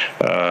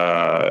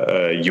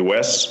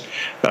US.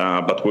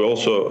 But we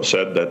also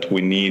said that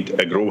we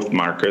need a growth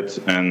market,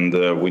 and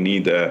we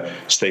need a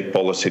state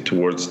policy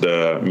towards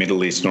the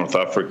Middle East, North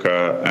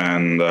Africa,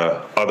 and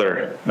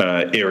other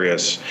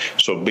areas.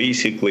 So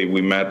basically,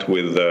 we met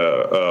with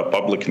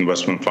Public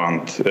Investment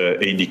Fund,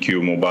 ADQ,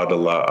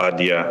 Mubadala,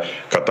 ADIA,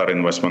 Qatar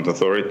Investment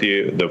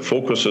Authority. The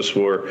focuses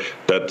were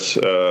that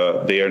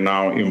they are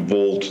now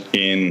involved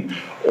in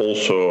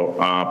also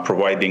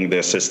providing the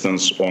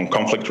assistance on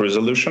conflict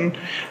resolution.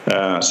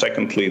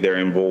 Secondly, they're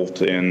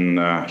involved in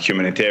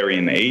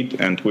humanitarian aid,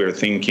 and we're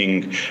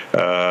thinking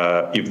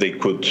if they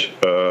could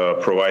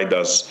provide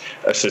us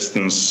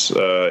assistance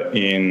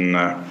in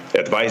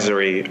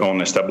advisory on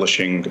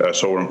establishing a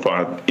sovereign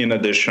fund. In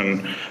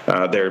addition,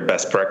 their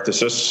best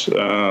practices.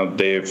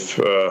 They've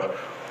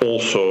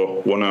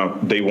also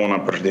they want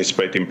to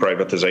participate in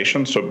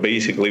privatization. So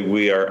basically,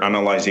 we are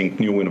analyzing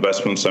new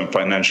investments and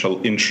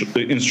financial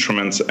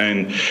instruments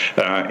and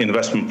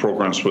investment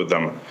programs with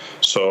them.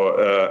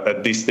 So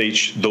at this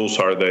stage, those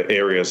are the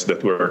areas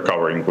that we're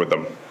covering with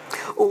them.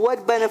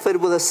 What benefit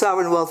will a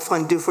sovereign wealth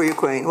fund do for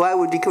Ukraine? Why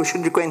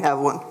should Ukraine have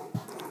one?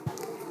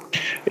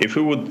 If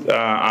we would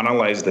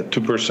analyze the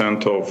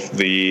 2% of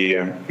the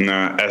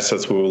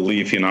assets we will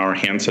leave in our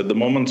hands at the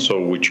moment, so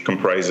which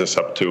comprises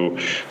up to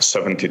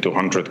 70 to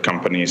 100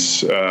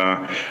 companies,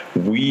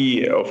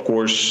 we, of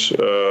course,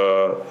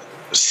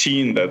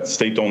 seen that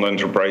state-owned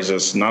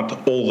enterprises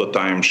not all the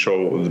time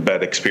show the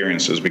bad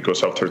experiences,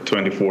 because after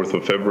 24th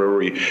of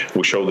February,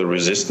 we show the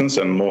resistance,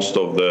 and most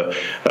of the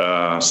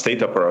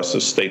state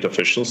apparatus, state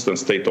officials, and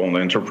state-owned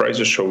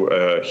enterprises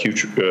show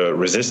huge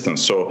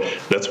resistance. So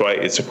that's why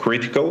it's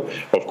critical.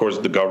 Of course,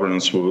 the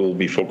governance will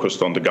be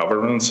focused on the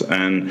governance,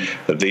 and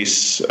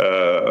this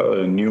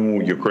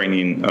new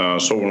Ukrainian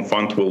sovereign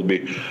fund will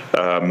be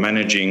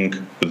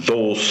managing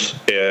those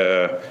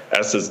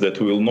assets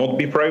that will not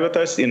be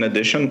privatized. In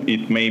addition,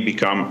 it may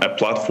become a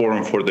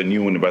platform for the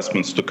new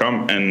investments to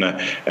come, and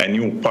a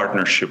new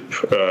partnership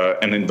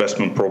and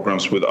investment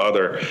programs with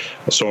other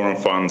sovereign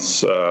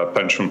funds,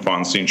 pension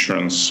funds,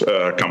 insurance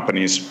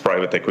companies,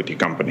 private equity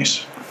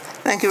companies.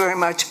 Thank you very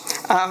much.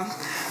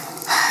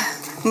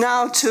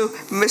 Now to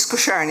Ms.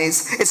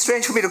 Kosharny's. It's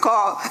strange for me to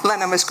call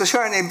Lena Ms.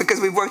 Kosharny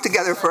because we've worked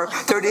together for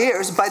 30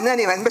 years, but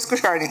anyway, Ms.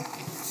 Kosharny.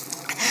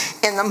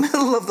 In the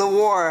middle of the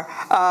war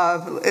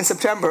in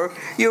September,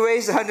 you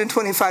raised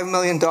 $125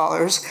 million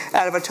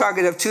out of a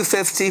target of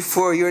 $250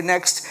 for your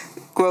next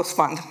growth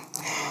fund.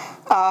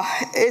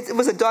 It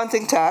was a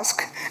daunting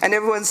task, and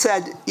everyone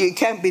said it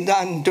can't be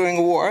done during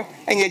a war,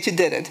 and yet you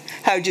did it.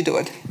 How did you do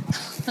it?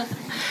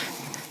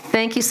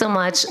 Thank you so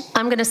much.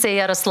 I'm going to say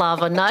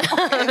Jaroslava, not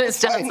Ms.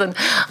 Johnson.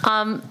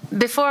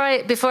 Before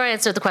I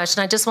answer the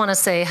question, I just want to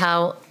say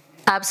how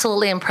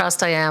absolutely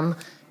impressed I am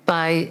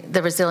by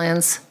the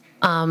resilience.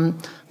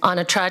 On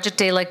a tragic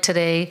day like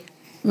today,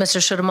 Mr.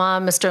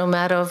 Shurma, Mr.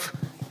 Umerov,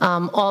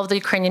 all of the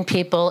Ukrainian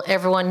people,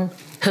 everyone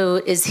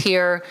who is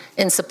here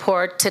in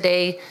support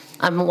today.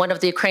 I'm one of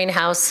the Ukraine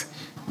House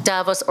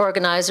Davos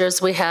organizers.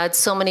 We had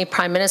so many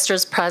prime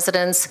ministers,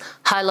 presidents,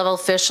 high-level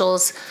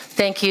officials.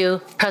 Thank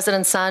you,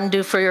 President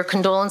Sandu, for your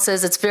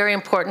condolences. It's very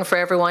important for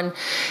everyone.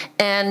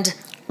 And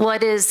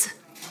what is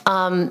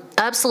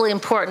absolutely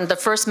important, the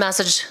first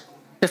message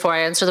before I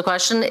answer the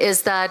question,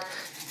 is that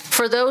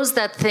for those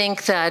that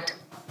think that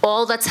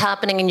all that's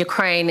happening in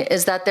Ukraine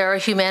is that there are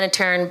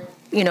humanitarian,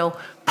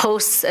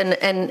 posts and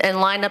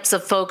lineups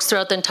of folks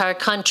throughout the entire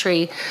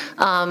country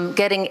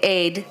getting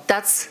aid.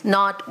 That's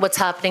not what's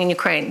happening in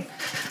Ukraine.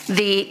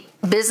 The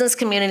business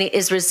community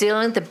is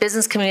resilient. The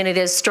business community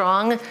is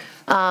strong.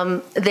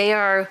 They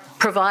are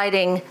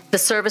providing the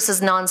services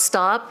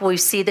nonstop. We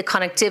see the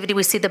connectivity,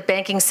 we see the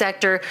banking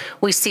sector,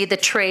 we see the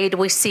trade,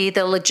 we see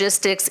the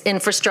logistics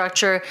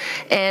infrastructure,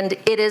 and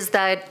it is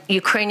that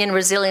Ukrainian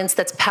resilience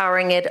that's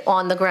powering it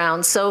on the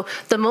ground. So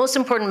the most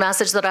important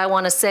message that I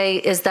want to say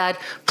is that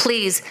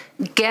please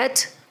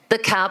get the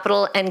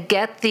capital and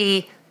get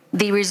the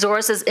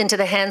resources into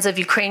the hands of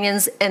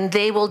Ukrainians, and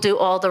they will do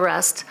all the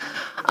rest.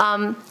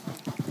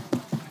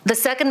 The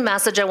second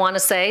message I want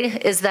to say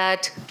is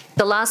that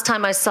the last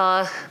time I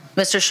saw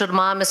Mr.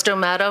 Shurma, Mr.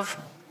 Umerov,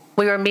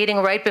 we were meeting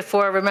right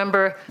before,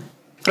 remember,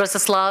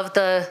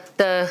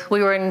 Rostyslav,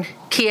 we were in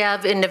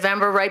Kiev in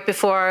November, right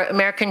before our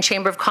American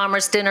Chamber of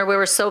Commerce dinner. We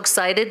were so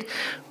excited.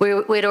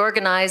 We'd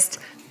organized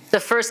the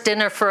first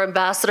dinner for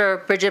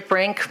Ambassador Bridget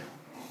Brink,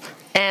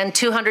 and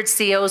 200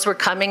 CEOs were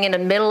coming in the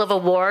middle of a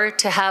war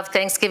to have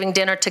Thanksgiving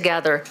dinner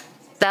together.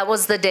 That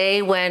was the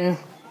day when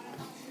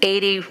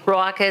 80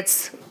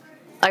 rockets,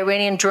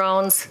 Iranian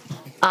drones,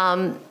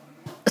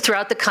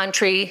 throughout the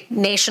country,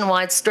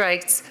 nationwide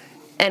strikes,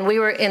 and we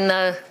were in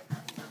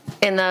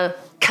the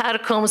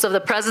catacombs of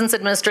the President's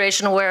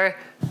administration where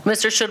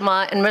Mr.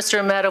 Shurma and Mr.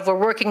 Umerov were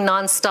working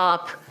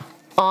nonstop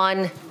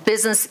on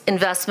business,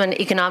 investment,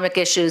 economic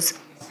issues.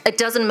 It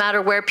doesn't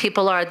matter where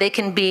people are. They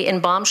can be in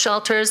bomb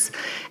shelters.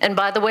 And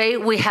by the way,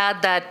 we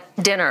had that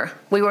dinner.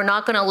 We were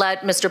not going to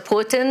let Mr.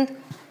 Putin,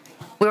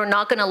 we were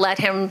not going to let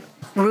him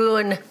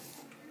ruin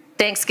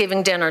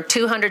Thanksgiving dinner.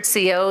 200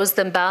 CEOs,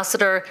 the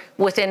ambassador,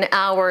 within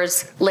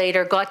hours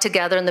later, got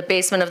together in the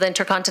basement of the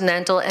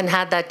Intercontinental and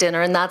had that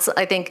dinner. And that's,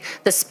 I think,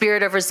 the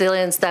spirit of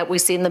resilience that we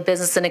see in the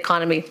business and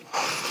economy.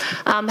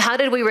 How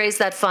did we raise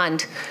that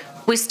fund?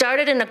 We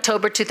started in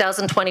October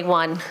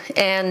 2021,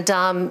 and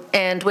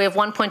we have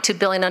 1.2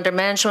 billion under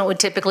management. We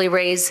typically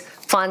raise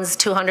funds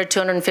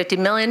 250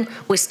 million.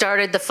 We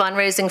started the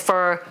fundraising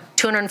for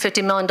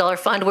 $250 million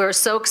fund. We were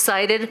so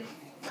excited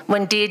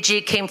when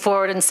DG came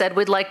forward and said,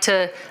 we'd like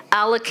to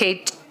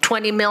allocate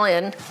 20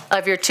 million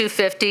of your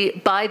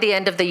 250 by the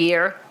end of the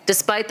year,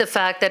 despite the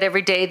fact that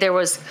every day there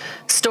was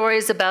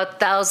stories about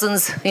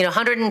thousands,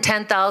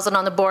 110,000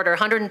 on the border,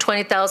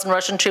 120,000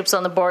 Russian troops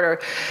on the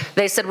border.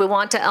 They said, we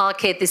want to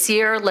allocate this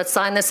year. Let's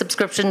sign the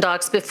subscription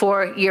docs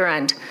before year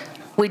end.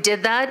 We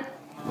did that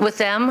with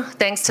them,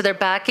 thanks to their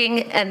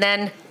backing. And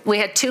then we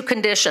had two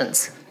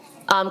conditions.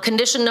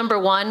 Condition number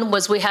one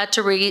was we had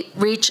to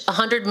reach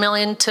 100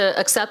 million to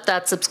accept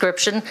that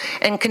subscription.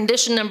 And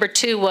condition number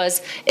two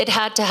was it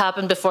had to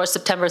happen before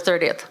September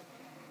 30th.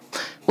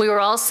 We were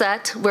all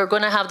set. We were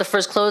going to have the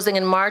first closing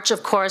in March.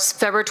 Of course,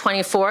 February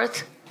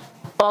 24th,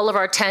 all of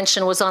our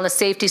attention was on the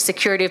safety,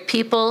 security of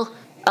people,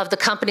 of the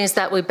companies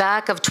that we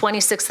back, of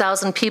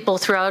 26,000 people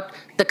throughout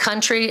the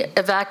country,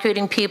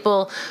 evacuating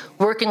people,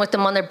 working with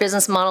them on their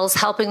business models,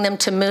 helping them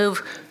to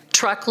move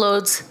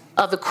truckloads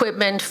of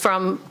equipment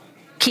from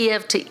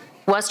Kiev to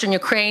Western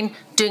Ukraine,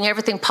 doing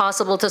everything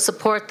possible to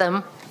support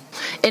them.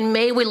 In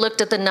May, we looked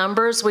at the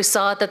numbers. We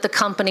saw that the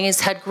companies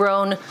had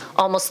grown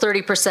almost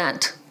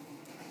 30%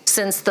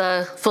 since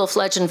the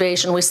full-fledged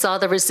invasion. We saw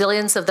the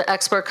resilience of the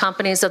export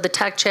companies, of the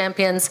tech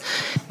champions,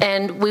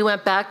 and we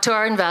went back to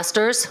our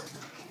investors.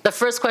 The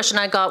first question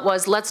I got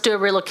was, let's do a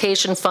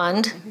relocation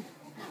fund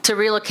to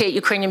relocate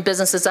Ukrainian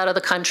businesses out of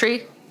the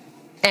country.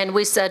 And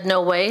we said,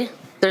 no way.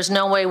 There's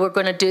no way we're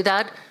going to do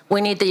that. We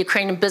need the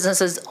Ukrainian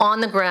businesses on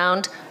the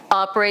ground,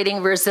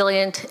 operating,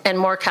 resilient, and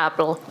more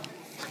capital.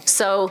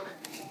 So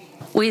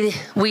we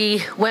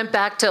went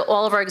back to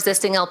all of our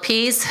existing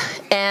LPs,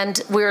 and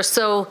we are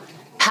so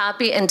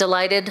happy and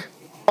delighted,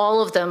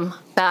 all of them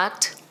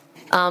backed.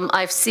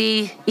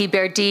 IFC,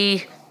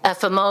 EBRD,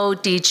 FMO,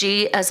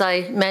 DG, as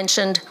I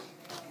mentioned,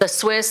 the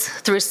Swiss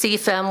through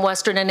CFM,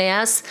 Western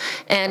NAS,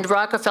 and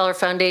Rockefeller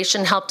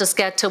Foundation helped us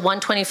get to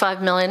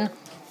 125 million.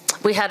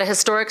 We had a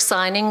historic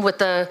signing with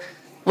the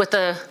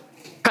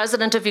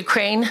President of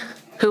Ukraine,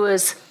 who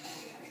is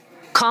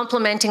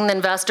complimenting the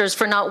investors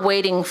for not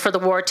waiting for the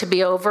war to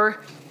be over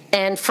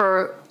and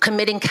for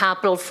committing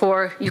capital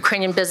for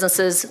Ukrainian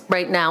businesses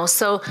right now.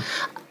 So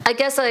I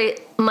guess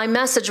my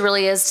message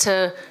really is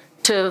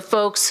to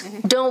folks,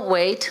 don't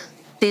wait.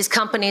 These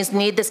companies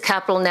need this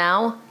capital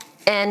now,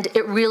 and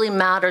it really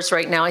matters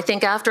right now. I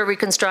think after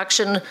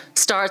reconstruction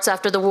starts,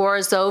 after the war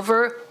is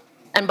over,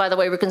 and by the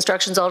way,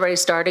 reconstruction is already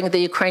starting, the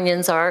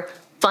Ukrainians are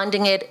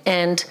funding it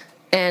and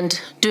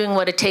doing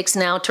what it takes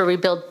now to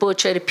rebuild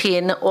Bucha, Irpin,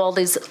 and all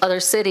these other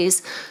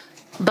cities.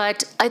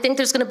 But I think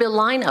there's going to be a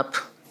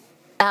lineup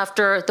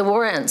after the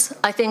war ends.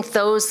 I think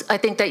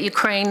that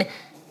Ukraine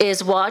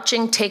is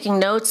watching, taking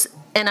notes,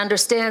 and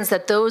understands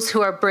that those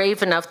who are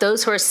brave enough,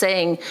 those who are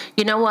saying,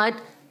 you know what,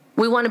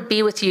 We want to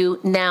be with you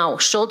now,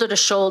 shoulder to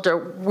shoulder.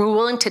 We're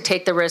willing to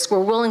take the risk. We're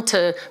willing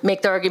to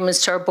make the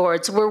arguments to our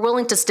boards. We're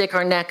willing to stick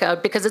our neck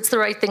out because it's the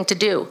right thing to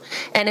do.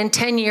 And in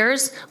 10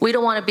 years, we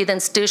don't want to be the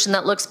institution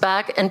that looks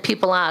back and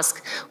people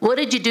ask, what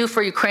did you do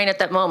for Ukraine at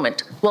that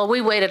moment? Well,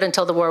 we waited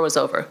until the war was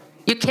over.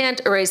 You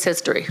can't erase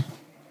history.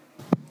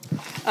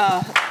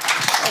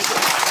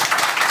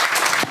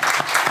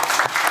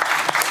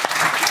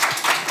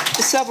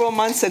 Several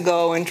months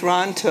ago in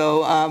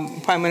Toronto,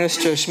 Prime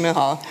Minister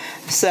Shurma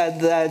said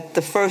that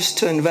the first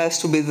to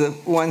invest will be the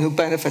one who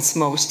benefits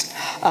most.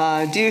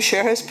 Do you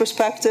share his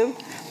perspective?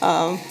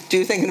 Do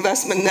you think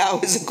investment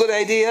now is a good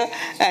idea?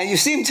 And you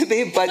seem to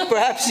be, but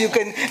perhaps you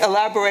can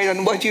elaborate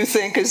on what you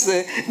think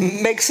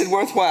makes it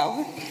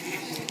worthwhile.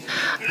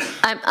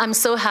 I'm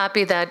so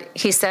happy that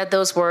he said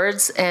those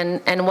words,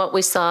 and what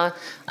we saw.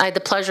 I had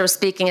the pleasure of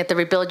speaking at the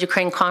Rebuild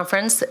Ukraine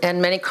conference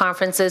and many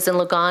conferences in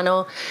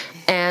Lugano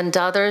and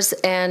others,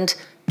 and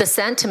the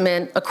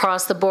sentiment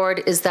across the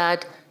board is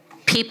that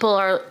people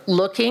are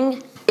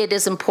looking. It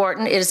is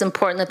important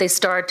that they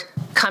start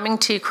coming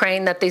to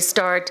Ukraine, that they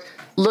start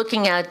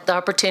looking at the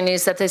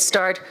opportunities, that they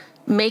start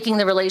making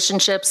the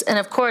relationships, and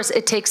of course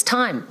it takes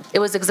time. It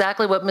was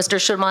exactly what Mr.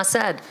 Shurma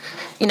said.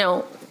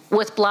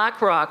 With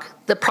BlackRock,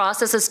 the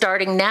process is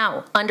starting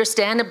now.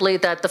 Understandably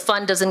that the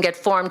fund doesn't get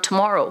formed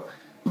tomorrow,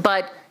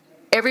 but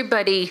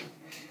everybody,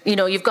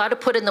 you've got to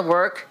put in the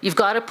work, you've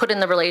got to put in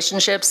the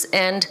relationships,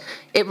 and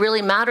it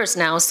really matters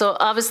now. So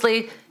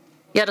obviously,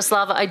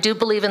 Jaroslava, I do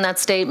believe in that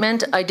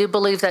statement. I do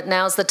believe that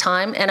now's the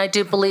time, and I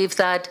do believe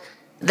that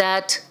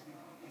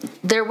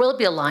there will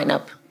be a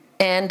lineup,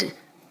 and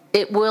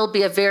it will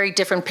be a very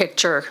different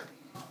picture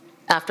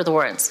after the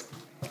war ends.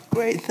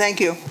 Great, thank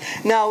you.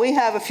 Now we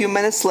have a few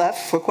minutes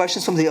left for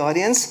questions from the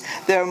audience.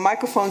 There are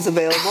microphones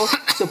available,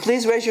 so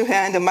please raise your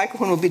hand. A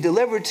microphone will be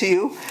delivered to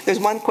you. There's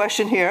one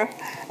question here,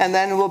 and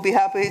then we'll be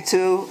happy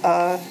to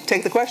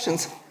take the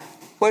questions.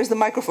 Where's the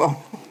microphone?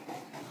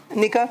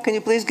 Nika, can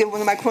you please give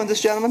the microphone to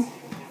this gentleman?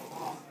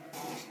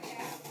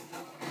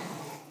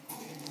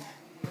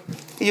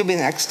 You'll be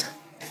next.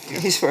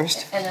 He's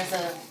first. And there's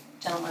a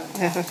gentleman.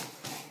 Yeah.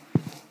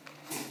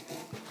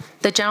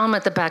 The gentleman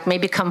at the back,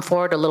 maybe come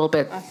forward a little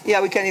bit.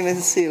 Yeah, we can't even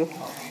see you.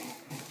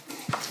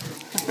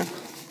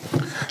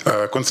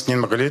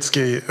 Konstantin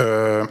Magaletsky,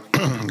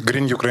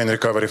 Green Ukraine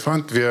Recovery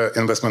Fund, we are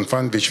investment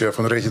fund which we are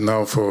fundraising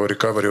now for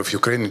recovery of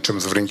Ukraine in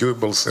terms of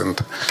renewables and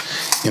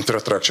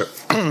infrastructure.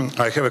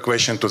 I have a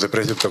question to the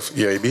President of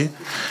EIB.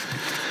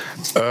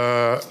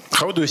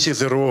 How do you see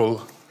the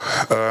role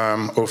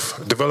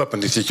of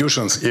development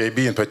institutions,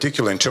 EIB in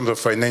particular, in terms of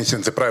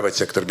financing the private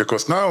sector?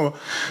 Because now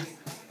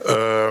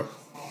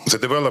the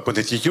development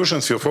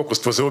institutions were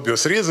focused for the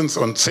obvious reasons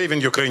on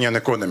saving Ukrainian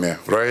economy,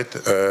 right?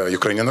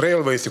 Ukrainian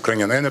railways,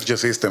 Ukrainian energy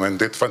system, and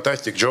did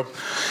fantastic job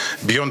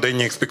beyond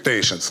any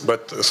expectations.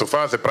 But so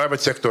far the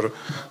private sector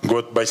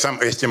got, by some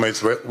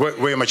estimates,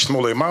 way much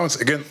smaller amounts,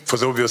 again, for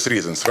the obvious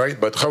reasons, right?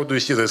 But how do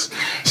you see this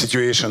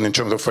situation in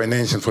terms of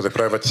financing for the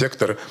private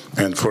sector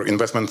and for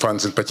investment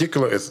funds in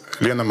particular, as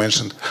Lena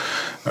mentioned,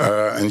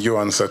 and you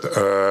answered,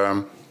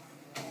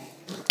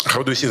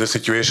 how do you see the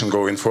situation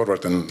going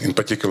forward, and in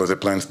particular the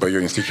plans by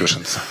your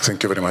institutions?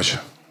 Thank you very much.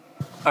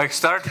 I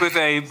start with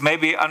a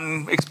maybe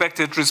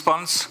unexpected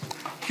response.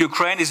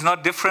 Ukraine is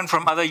not different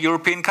from other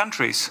European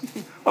countries.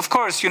 Of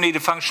course, you need a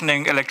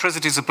functioning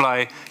electricity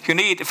supply, you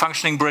need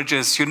functioning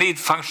bridges, you need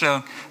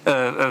functional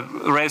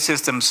rail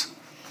systems.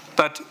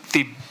 But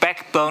the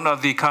backbone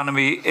of the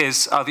economy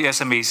are the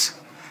SMEs,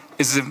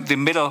 is the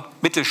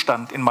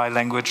Mittelstand in my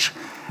language.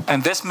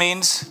 And this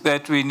means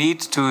that we need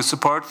to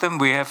support them.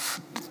 We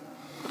have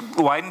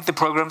widened the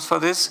programs for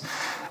this.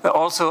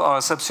 Also our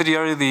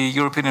subsidiary, the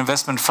European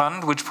Investment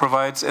Fund, which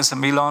provides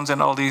SME loans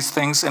and all these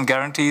things and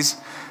guarantees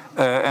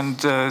and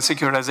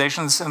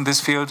securitizations in this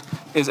field,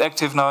 is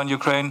active now in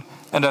Ukraine,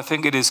 and I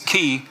think it is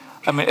key.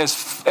 I mean,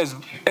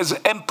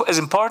 as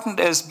important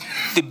as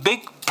the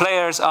big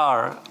players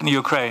are in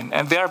Ukraine,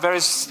 and they are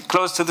very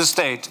close to the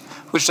state,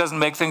 which doesn't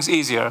make things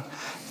easier,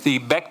 the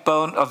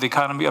backbone of the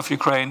economy of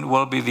Ukraine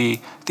will be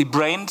the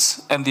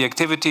brains and the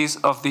activities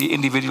of the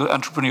individual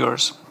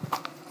entrepreneurs.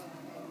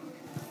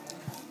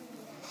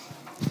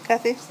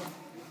 Kathy?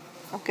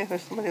 Okay,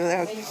 there's somebody over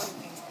there.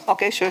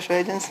 Okay, sure,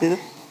 I didn't see that.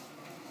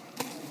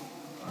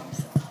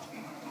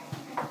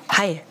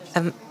 Hi,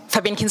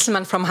 Fabienne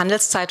Kinzelmann from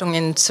Handelszeitung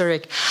in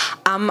Zurich.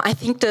 I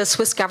think the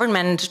Swiss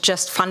government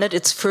just funded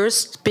its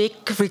first big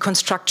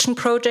reconstruction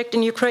project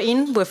in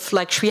Ukraine with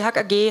like Schwihag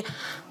AG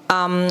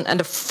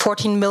and a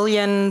 14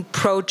 million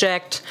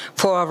project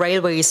for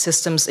railway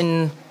systems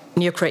in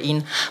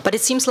Ukraine. But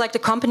it seems like the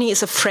company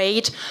is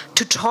afraid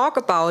to talk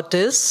about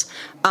this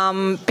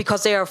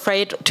because they are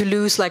afraid to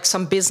lose like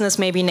some business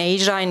maybe in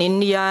Asia, in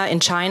India,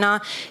 in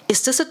China.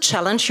 Is this a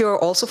challenge you're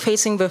also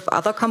facing with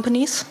other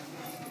companies?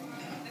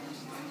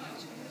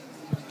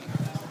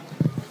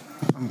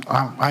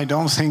 I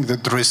don't think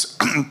that there is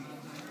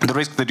the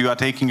risk that you are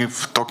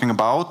talking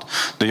about,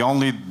 the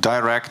only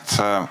direct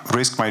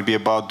risk might be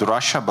about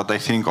Russia, but I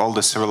think all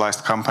the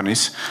civilized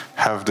companies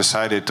have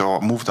decided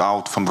or moved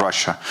out from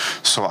Russia.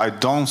 So I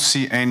don't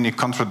see any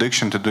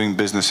contradiction to doing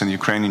business in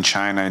Ukraine, in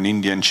China, in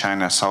India, in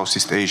China,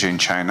 Southeast Asia, in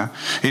China,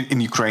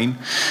 in Ukraine.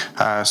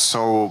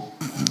 So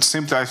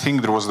simply I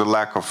think there was the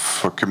lack of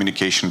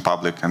communication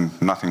public and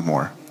nothing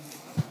more.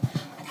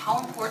 And how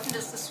important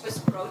is the Swiss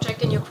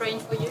project in Ukraine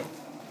for you?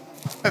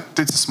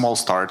 It's a small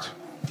start.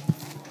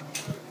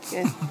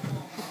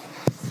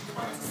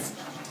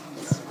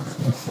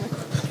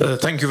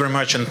 Thank you very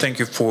much, and thank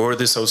you for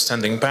this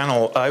outstanding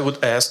panel. I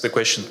would ask the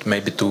question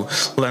maybe to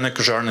Lena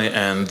Kožarny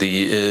and the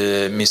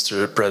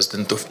Mr.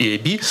 President of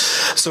EIB.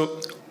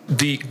 So,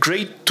 the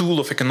great tool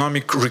of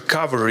economic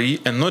recovery,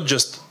 and not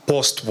just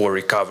post-war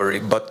recovery,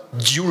 but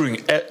during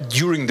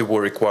the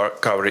war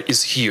recovery,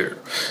 is here.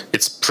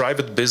 It's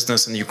private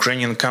business, and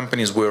Ukrainian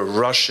companies were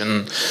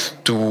rushing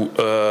to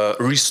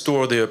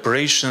restore their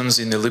operations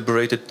in the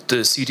liberated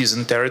cities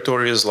and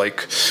territories.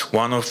 Like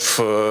one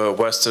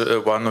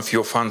of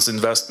your fund's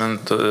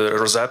investment,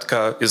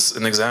 Rozetka, is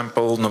an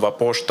example. Nova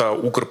Poshta,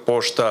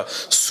 Ukrposhta,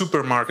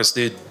 supermarkets,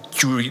 they're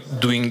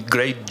doing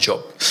great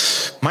job.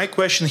 My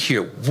question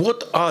here, what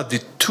are the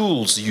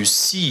tools you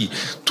see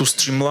to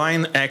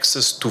streamline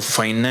access to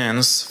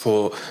finance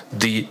for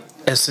the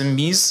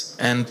SMEs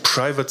and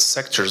private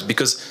sectors?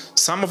 Because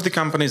some of the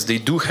companies, they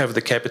do have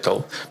the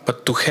capital,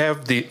 but to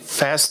have the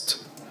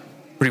fast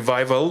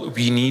revival,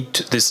 we need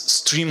this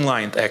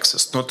streamlined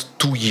access, not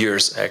 2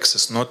 years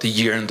access, not a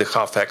year and a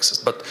half access,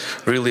 but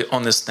really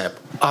on a snap.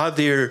 Are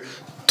there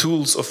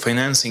tools of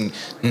financing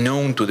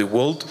known to the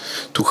world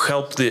to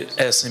help the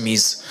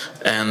SMEs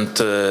and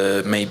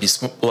maybe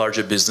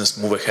larger business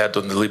move ahead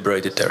on the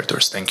liberated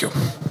territories? Thank you.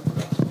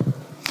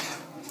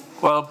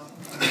 Well,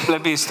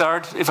 let me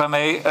start, if I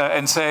may,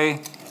 and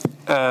say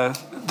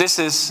this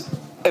is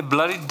a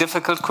bloody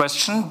difficult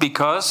question,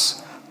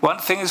 because one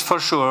thing is for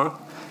sure,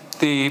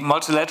 the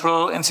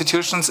multilateral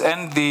institutions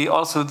and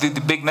also the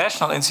big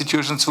national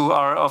institutions who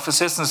are of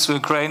assistance to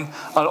Ukraine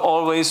are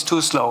always too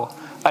slow.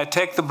 I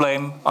take the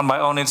blame on my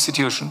own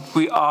institution.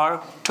 We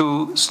are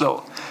too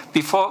slow.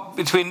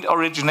 Between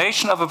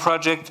origination of a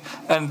project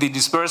and the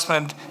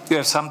disbursement, you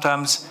have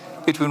sometimes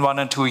between 1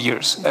 and 2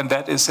 years. And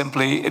that is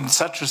simply, in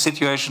such a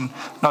situation,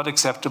 not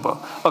acceptable.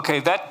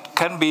 Okay, that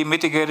can be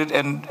mitigated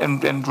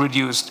and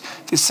reduced.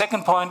 The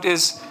second point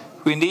is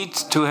we need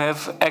to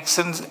have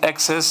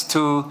access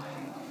to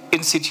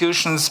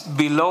institutions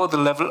below the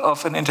level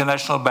of an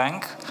international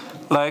bank,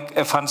 like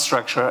a fund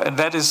structure. And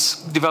that is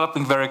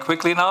developing very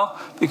quickly now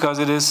because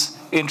it is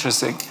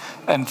interesting.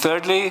 And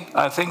thirdly,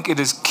 I think it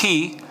is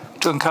key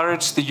to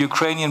encourage the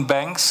Ukrainian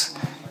banks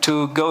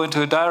to go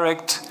into a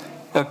direct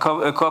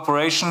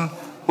cooperation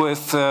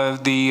with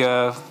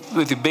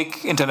the big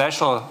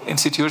international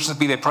institutions,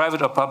 be they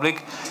private or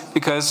public,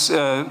 because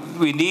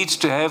we need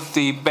to have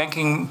the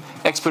banking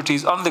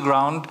expertise on the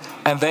ground,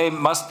 and they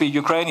must be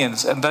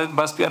Ukrainians, and that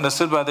must be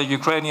understood by the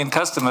Ukrainian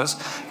customers.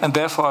 And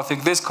therefore, I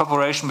think this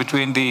cooperation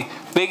between the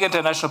big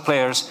international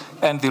players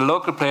and the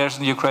local players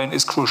in Ukraine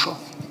is crucial.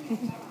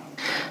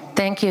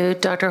 Thank you,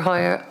 Dr.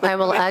 Hoyer. I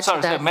will add to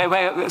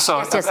that.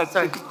 Sorry,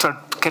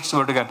 catch the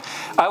word again.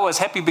 I was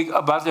happy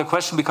about your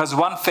question because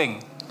one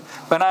thing,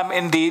 when I'm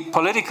in the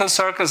political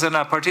circles and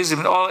I participate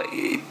in all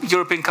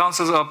European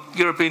councils or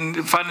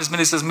European finance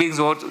ministers' meetings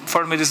or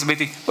foreign ministers'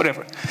 meetings,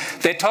 whatever,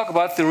 they talk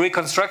about the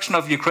reconstruction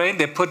of Ukraine.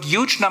 They put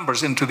huge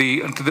numbers into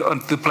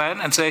the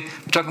plan and say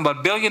we're talking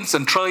about billions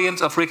and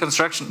trillions of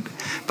reconstruction.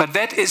 But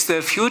that is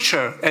the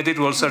future, and it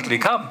will certainly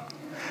come.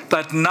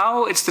 But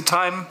now it's the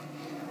time,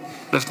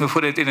 let me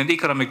put it in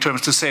economic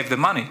terms, to save the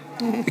money,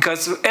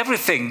 because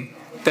everything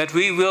that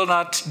we will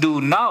not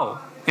do now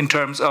in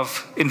terms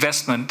of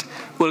investment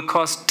will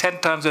cost 10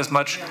 times as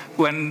much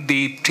when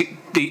the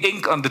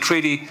ink on the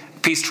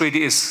peace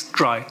treaty is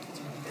dry.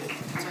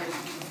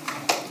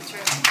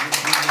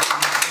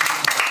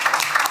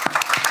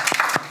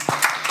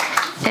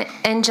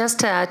 And just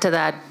to add to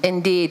that,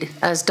 indeed,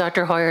 as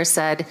Dr. Hoyer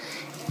said,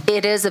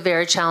 it is a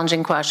very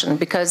challenging question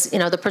because,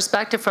 the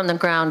perspective from the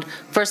ground,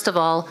 first of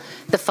all,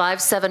 the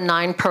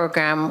 579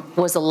 program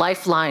was a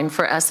lifeline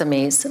for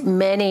SMEs,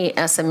 many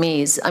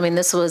SMEs. I mean,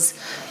 this was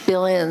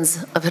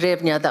billions of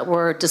hryvnia that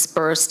were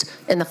dispersed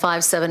in the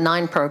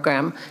 579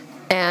 program.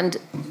 And,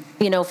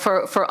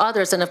 for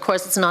others, and of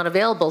course it's not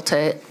available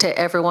to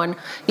everyone,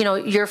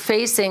 you're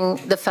facing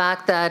the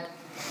fact that,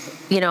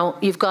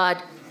 you've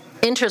got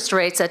interest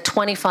rates at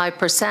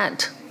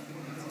 25%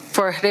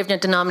 for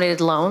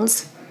hryvnia-denominated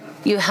loans.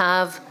 You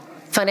have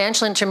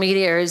financial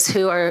intermediaries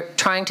who are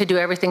trying to do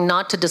everything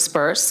not to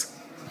disperse,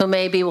 who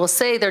maybe will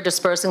say they're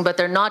dispersing, but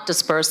they're not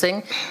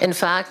dispersing, in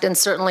fact, and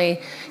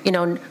certainly,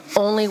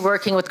 only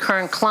working with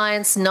current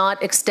clients,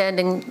 not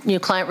extending new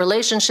client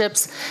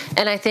relationships.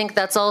 And I think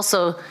that's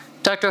also,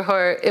 Dr.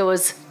 Hoyer,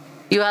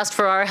 you asked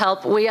for our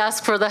help. We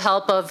asked for the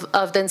help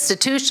of the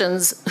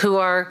institutions who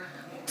are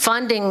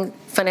funding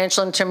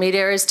financial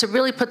intermediaries to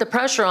really put the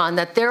pressure on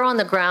that they're on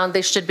the ground,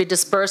 they should be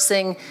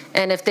dispersing,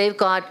 and if they've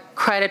got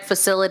credit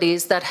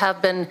facilities that have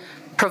been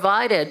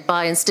provided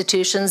by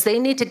institutions, they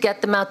need to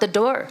get them out the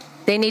door.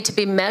 They need to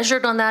be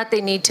measured on that.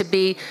 They need to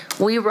be,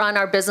 we run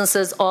our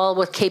businesses all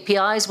with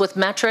KPIs, with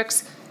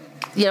metrics.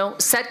 You know,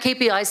 set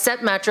KPIs,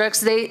 set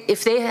metrics.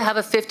 If they have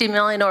a 50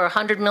 million or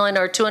 100 million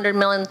or 200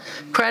 million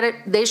credit,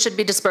 they should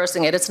be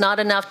dispersing it. It's not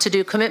enough to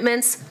do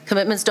commitments.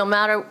 Commitments don't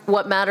matter.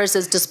 What matters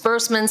is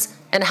disbursements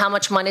and how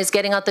much money is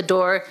getting out the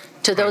door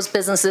to those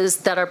businesses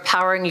that are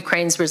powering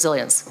Ukraine's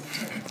resilience.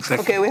 Exactly.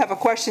 Okay, we have a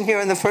question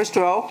here in the first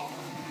row.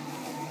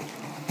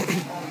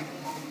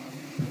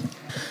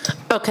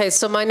 Okay,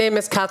 so my name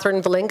is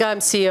Catherine Valinga. I'm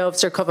CEO of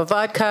Zirkova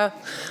Vodka.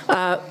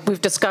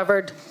 We've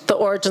discovered the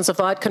origins of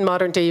vodka in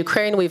modern-day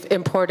Ukraine. We've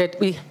imported,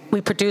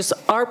 we produce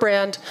our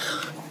brand,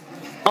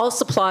 all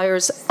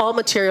suppliers, all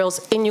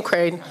materials in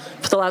Ukraine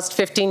for the last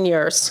 15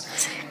 years,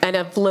 and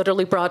have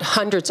literally brought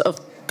hundreds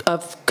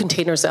of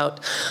containers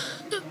out.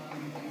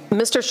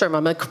 Mr.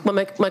 Shurma,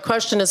 my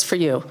question is for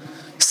you.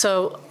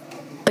 So,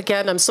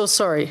 again, I'm so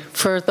sorry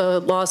for the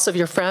loss of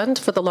your friend,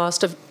 for the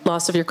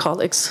loss of your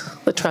colleagues,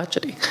 the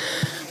tragedy.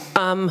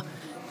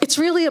 It's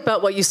really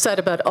about what you said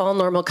about all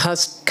normal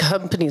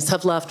companies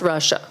have left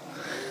Russia.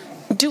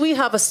 Do we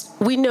have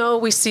we know,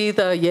 we see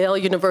the Yale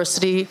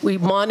University, we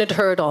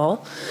monitor it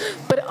all,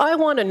 but I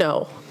want to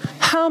know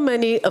how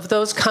many of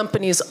those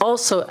companies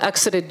also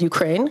exited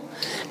Ukraine,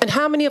 and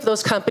how many of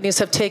those companies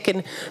have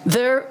taken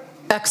their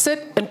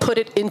exit and put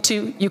it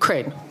into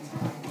Ukraine?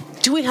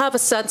 Do we have a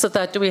sense of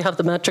that? Do we have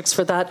the metrics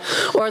for that?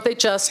 Or are they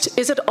just,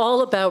 is it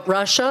all about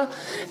Russia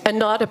and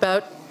not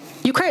about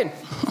Ukraine?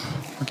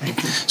 Okay.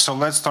 So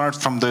let's start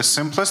from the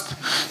simplest.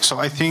 So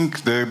I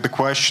think the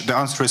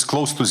answer is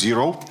close to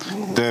zero.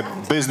 The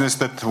business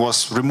that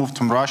was removed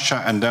from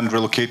Russia and then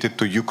relocated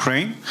to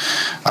Ukraine.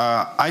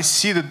 We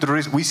see that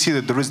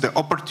there is the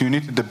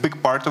opportunity. The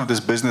big part of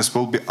this business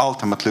will be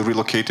ultimately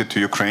relocated to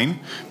Ukraine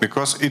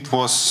because it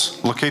was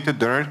located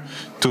there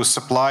to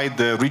supply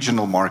the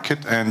regional market,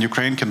 and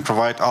Ukraine can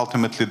provide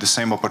ultimately the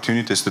same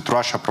opportunities that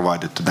Russia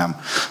provided to them.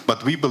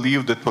 But we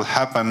believe that will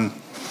happen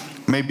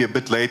maybe a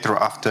bit later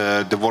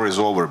after the war is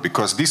over,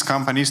 because these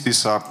companies,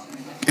 these are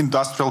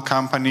industrial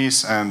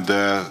companies and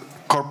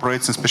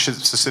corporates in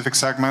specific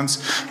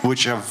segments,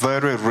 which are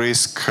very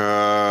risk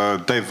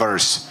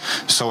diverse.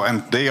 So,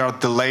 and they are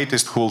the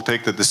latest who will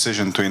take the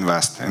decision to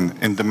invest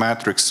in the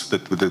metrics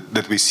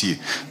that we see.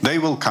 They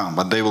will come,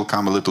 but they will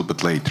come a little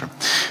bit later.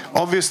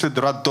 Obviously,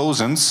 there are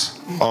dozens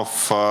of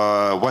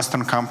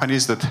Western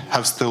companies that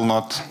have still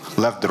not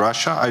left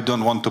Russia. I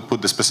don't want to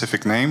put the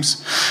specific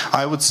names.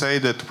 I would say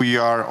that we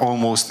are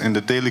almost in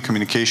the daily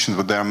communication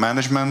with their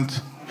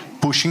management,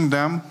 pushing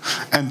them,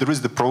 and there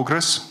is the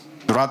progress.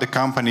 There are the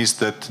companies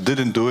that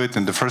didn't do it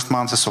in the first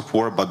months of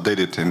war, but did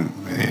it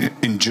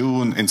in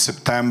June, in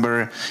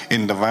September,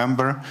 in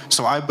November.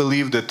 So I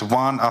believe that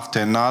one after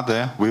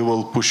another, we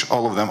will push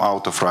all of them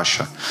out of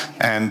Russia.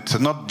 And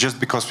not just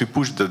because we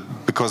push them,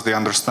 because they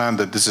understand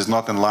that this is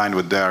not in line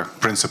with their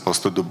principles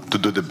to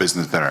do the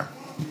business there.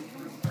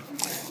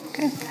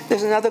 Okay.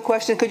 There's another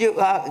question. Could you,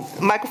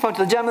 microphone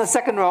to the gentleman in the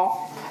second row,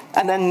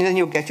 and then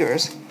you'll get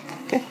yours.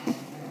 Okay.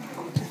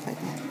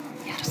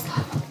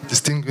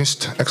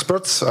 Distinguished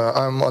experts,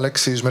 I'm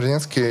Alexei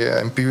Zhmerensky,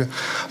 MP,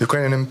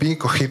 Ukrainian MP,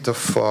 co-head of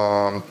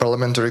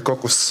Parliamentary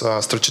Caucus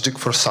Strategic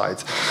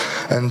Foresight.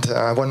 And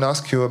I want to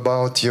ask you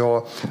about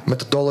your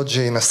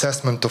methodology in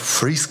assessment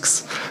of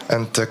risks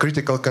and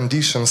critical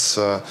conditions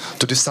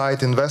to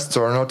decide invest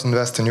or not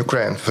invest in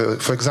Ukraine.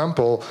 For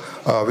example,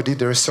 we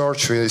did a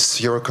research with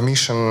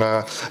Eurocommission,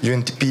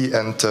 UNDP,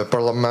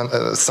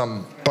 and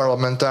some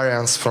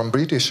parliamentarians from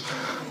British.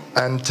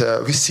 And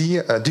we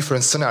see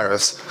different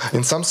scenarios.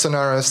 In some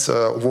scenarios,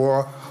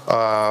 war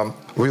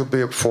will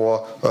be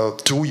for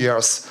 2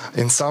 years.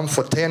 In some,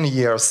 for 10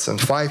 years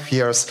and 5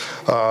 years.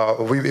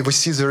 We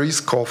see the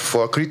risk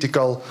of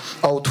critical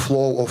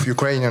outflow of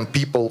Ukrainian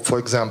people, for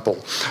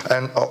example,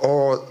 and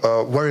or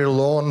very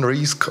long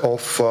risk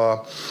of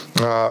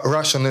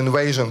Russian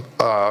invasion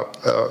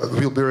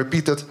will be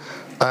repeated.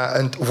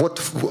 And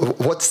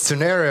what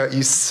scenario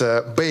is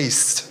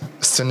base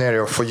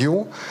scenario for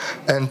you,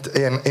 and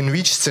in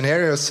which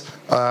scenarios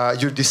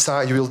you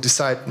will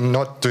decide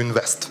not to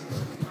invest?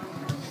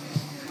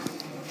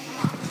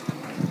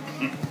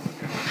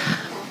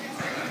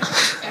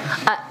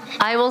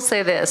 I will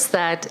say this,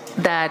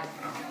 that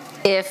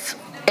if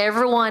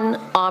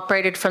everyone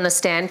operated from the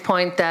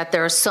standpoint that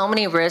there are so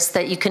many risks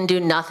that you can do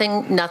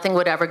nothing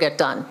would ever get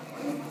done.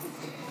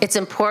 It's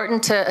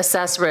important to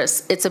assess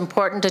risks. It's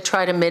important to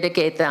try to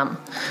mitigate them.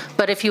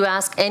 But if you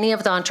ask any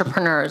of the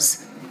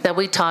entrepreneurs that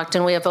we talked,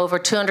 and we have over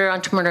 200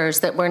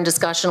 entrepreneurs that we're in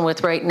discussion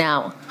with right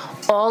now,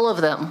 all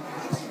of them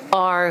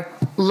are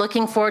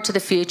looking forward to the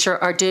future,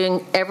 are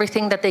doing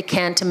everything that they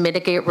can to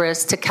mitigate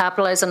risks, to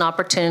capitalize on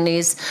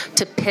opportunities,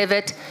 to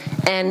pivot,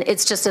 and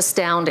it's just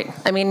astounding.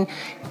 I mean,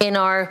 in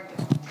our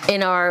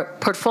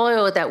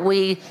portfolio that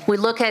we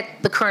look at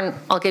the current,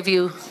 I'll give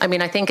you, I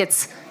mean, I think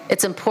it's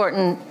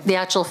important, the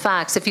actual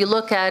facts. If you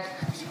look at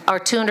our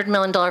 $200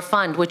 million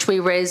fund, which we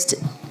raised,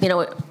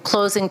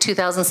 closing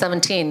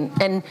 2017,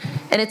 and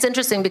it's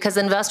interesting because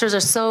investors are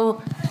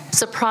so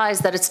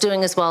surprised that it's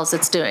doing as well as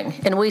it's doing.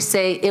 And we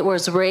say it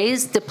was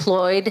raised,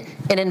 deployed,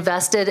 and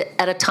invested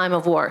at a time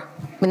of war.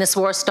 I mean, this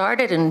war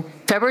started in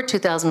February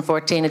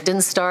 2014. It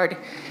didn't start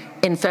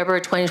in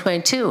February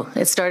 2022.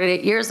 It started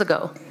 8 years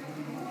ago.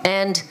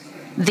 And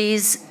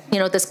these,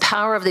 this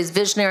power of these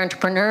visionary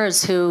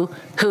entrepreneurs who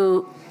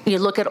you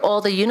look at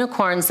all the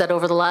unicorns that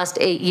over the last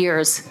 8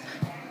 years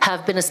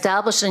have been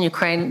established in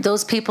Ukraine,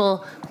 those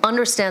people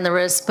understand the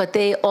risks, but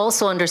they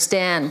also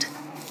understand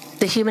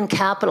the human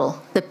capital,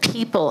 the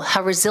people,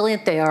 how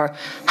resilient they are,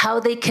 how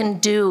they can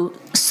do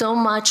so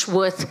much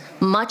with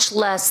much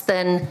less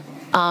than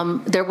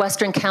their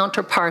Western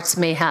counterparts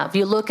may have.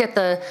 You look at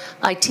the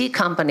IT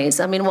companies.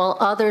 I mean, while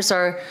others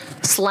are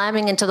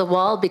slamming into the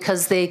wall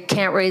because they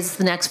can't raise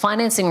the next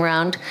financing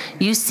round,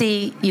 you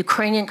see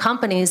Ukrainian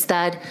companies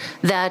that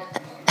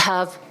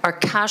are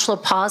cash flow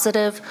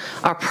positive,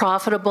 are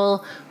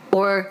profitable,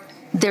 or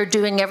they're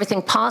doing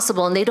everything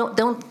possible, and they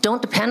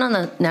don't depend on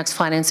the next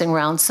financing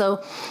round.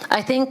 So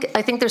I think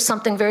there's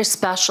something very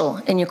special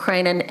in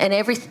Ukraine, and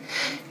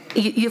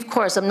of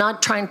course, I'm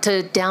not trying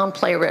to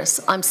downplay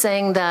risks. I'm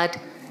saying that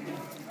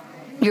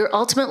you're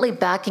ultimately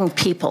backing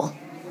people.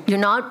 You're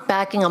not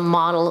backing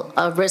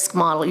a risk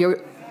model.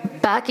 You're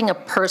backing a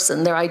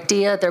person, their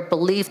idea, their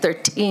belief, their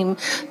team,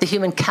 the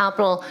human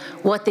capital,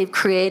 what they've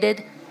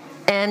created.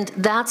 And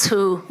that's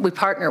who we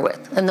partner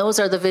with. And those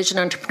are the vision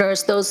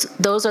entrepreneurs.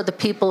 Those are the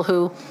people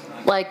who,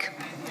 like,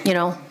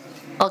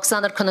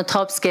 Alexander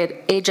Konotopsky at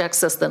Ajax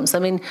Systems. I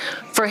mean,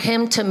 for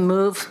him to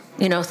move,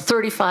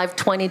 35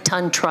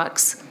 20-ton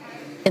trucks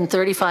in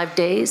 35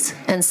 days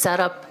and set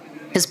up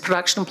his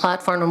production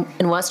platform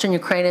in Western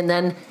Ukraine and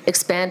then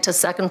expand to a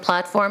second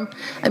platform,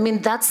 I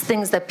mean, that's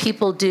things that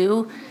people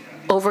do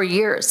over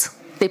years.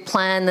 They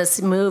plan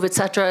this move, et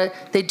cetera.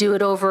 They do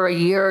it over a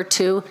year or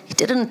two. He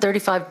did it in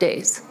 35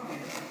 days.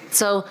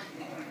 So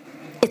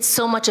it's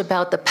so much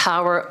about the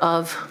power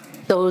of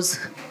those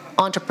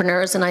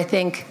entrepreneurs, and I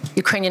think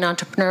Ukrainian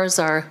entrepreneurs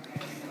are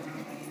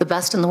the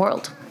best in the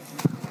world.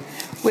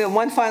 We have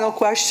one final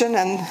question,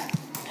 and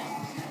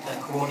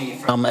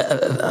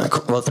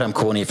Wolfram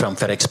Koni from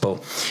Ferexpo.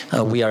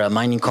 We are a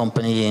mining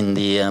company in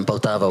the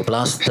Poltava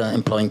Oblast,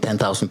 employing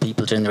 10,000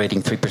 people,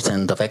 generating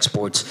 3% of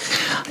exports,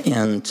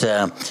 and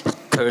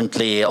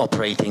currently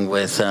operating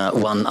with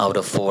 1 out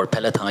of 4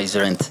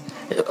 pelletizer, and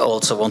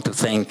also want to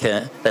thank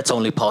that's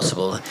only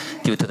possible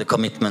due to the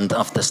commitment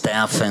of the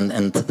staff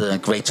and the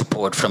great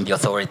support from the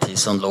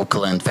authorities on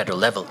local and federal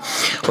level.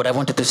 What I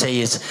wanted to say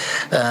is,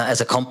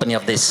 as a company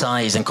of this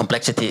size and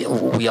complexity,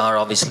 we are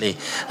obviously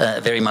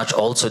very much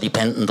also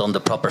dependent on the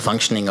proper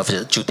functioning of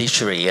the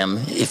judiciary.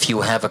 If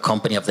you have a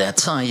company of that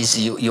size,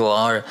 you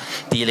are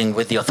dealing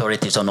with the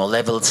authorities on all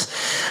levels,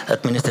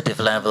 administrative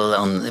level,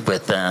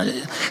 with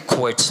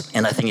courts,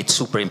 and I think it's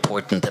super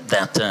important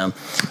that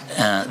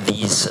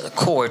these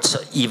courts,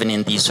 even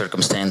in these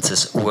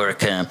circumstances,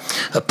 work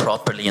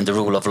properly and the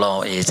rule of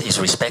law is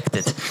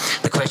respected.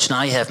 The question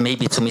I have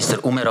maybe to Mr.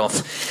 Umerov,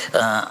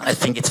 I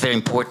think it's very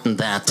important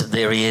that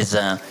there is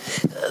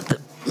the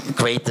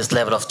greatest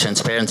level of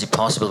transparency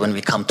possible when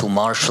we come to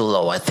martial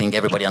law. I think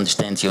everybody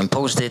understands you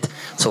imposed it.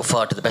 So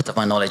far, to the best of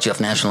my knowledge, you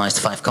have nationalized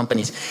 5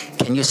 companies.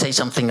 Can you say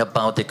something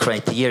about the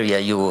criteria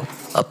you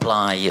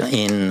apply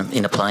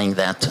in applying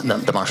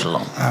the martial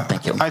law?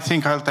 Thank you. I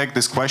think I'll take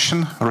this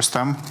question,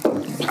 Rustem.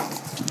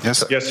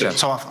 Yes. Yes, sir.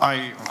 So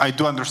I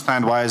do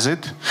understand why is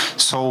it.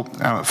 So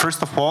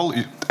first of all,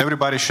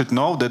 everybody should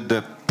know that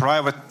the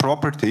private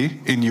property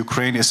in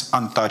Ukraine is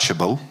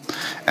untouchable,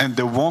 and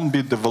there won't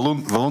be the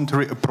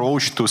voluntary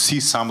approach to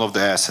seize some of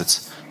the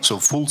assets. So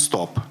full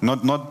stop,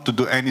 not to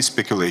do any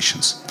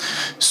speculations.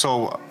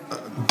 So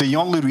the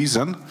only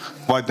reason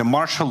why the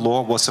martial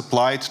law was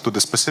applied to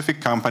the specific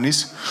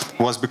companies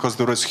was because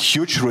there was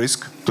huge risk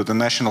to the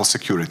national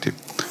security.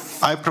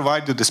 I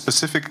provided the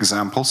specific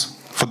examples.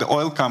 For the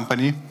oil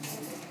company,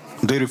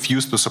 they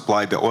refused to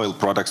supply the oil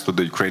products to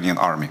the Ukrainian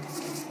army.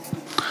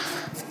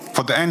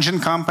 For the engine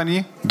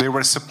company, they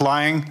were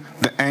supplying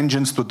the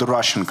engines to the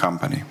Russian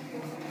company.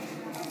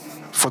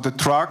 For the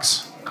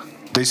trucks,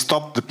 they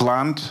stopped the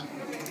plant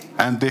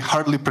and they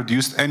hardly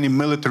produced any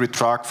military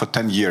truck for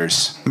 10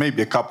 years,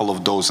 maybe a couple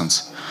of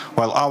dozens,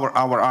 while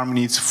our army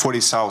needs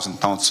 40,000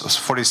 tons,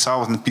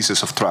 40,000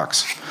 pieces of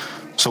trucks.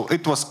 So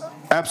it was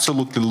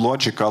absolutely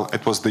logical.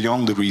 It was the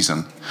only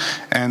reason.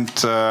 And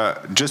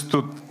just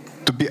to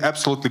be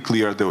absolutely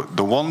clear,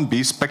 there won't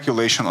be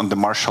speculation on the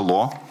martial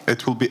law.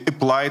 It will be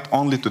applied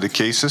only to the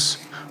cases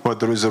where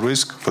there is a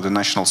risk for the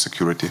national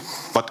security.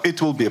 But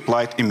it will be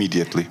applied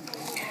immediately.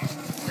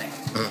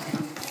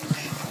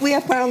 We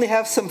apparently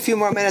have some few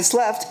more minutes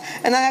left,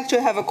 and I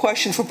actually have a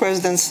question for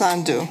President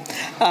Sandu.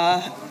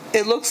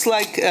 It looks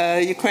like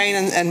Ukraine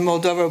and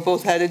Moldova are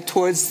both headed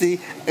towards the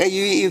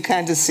EU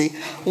candidacy.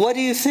 What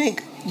do you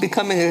think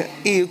becoming an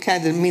EU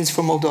candidate means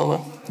for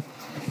Moldova?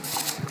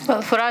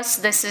 Well, for us,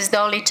 this is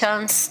the only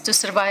chance to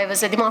survive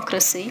as a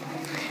democracy.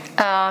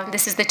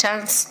 This is the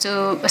chance to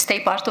stay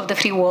part of the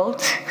free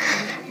world.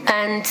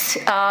 And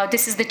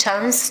this is the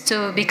chance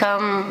to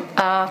become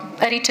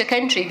a richer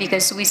country,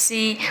 because we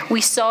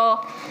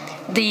saw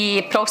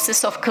the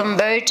process of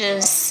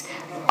convergence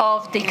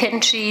of the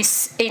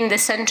countries in the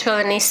Central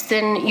and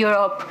Eastern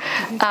Europe,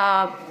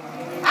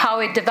 how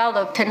it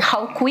developed and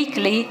how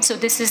quickly. So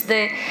this is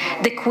the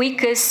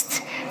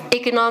quickest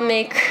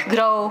economic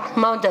growth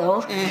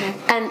model,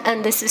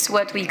 and this is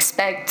what we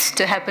expect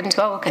to happen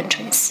to our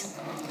countries.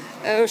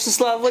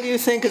 Rostyslav, what do you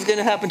think is going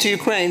to happen to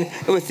Ukraine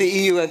with the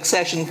EU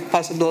accession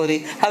possibility?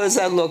 How does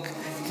that look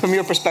from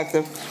your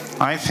perspective?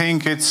 I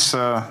think it's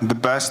the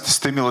best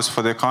stimulus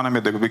for the economy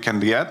that we can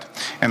get,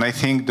 and I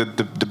think that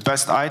the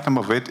best item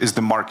of it is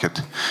the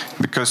market,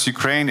 because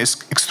Ukraine is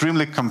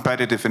extremely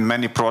competitive in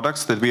many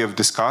products that we have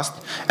discussed,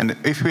 and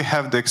if we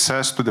have the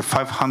access to the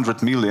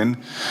 500 million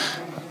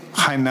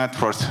high net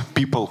worth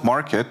people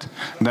market,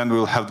 then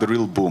we'll have the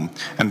real boom.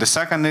 And the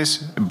second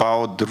is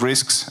about the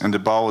risks and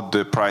about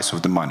the price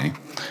of the money,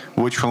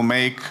 which will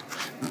make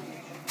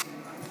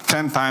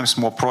 10 times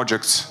more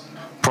projects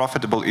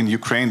profitable in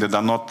Ukraine that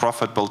are not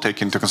profitable,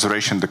 taking into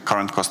consideration the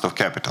current cost of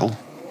capital.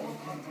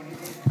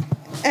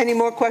 Any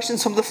more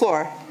questions from the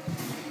floor?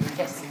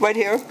 Yes. Right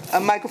here. A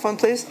microphone,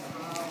 please.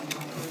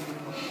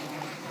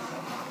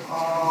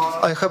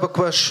 I have a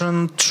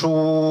question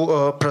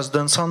to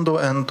President Sandu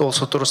and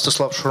also to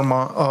Rostislav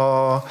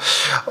Shurma.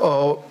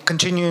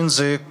 Continuing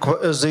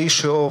the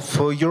issue of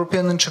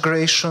European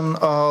integration,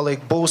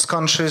 like both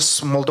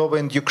countries, Moldova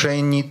and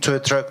Ukraine, need to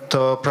attract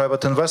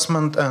private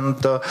investment,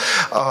 and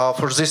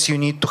for this you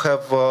need to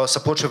have a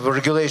supportive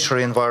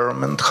regulatory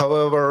environment.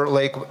 However,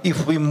 like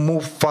if we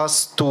move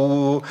fast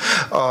to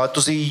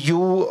the EU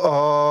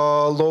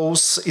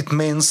laws, it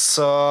means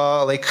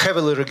like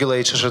heavily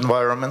regulated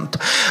environment.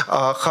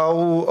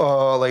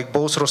 How like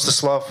both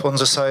Rostislav on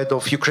the side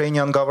of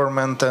Ukrainian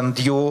government and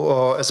you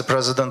as a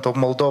president of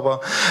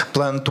Moldova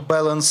plan to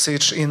balance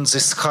it in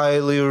this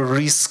highly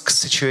risk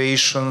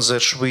situation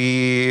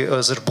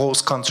that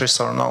both countries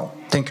are now?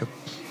 Thank you.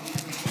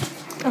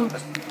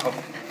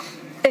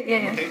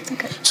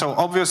 Okay. So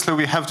obviously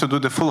we have to do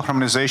the full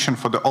harmonization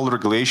for all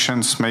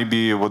regulations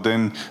maybe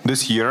within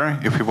this year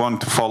if we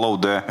want to follow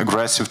the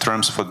aggressive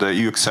terms for the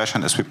EU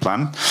accession as we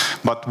plan.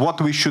 But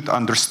what we should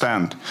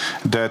understand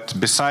that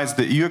besides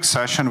the EU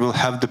accession, we'll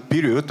have the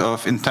period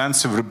of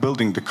intensive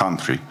rebuilding the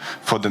country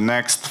for the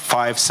next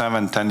 5,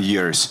 7, 10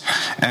 years.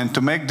 And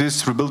to make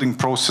this rebuilding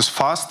process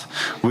fast,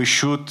 we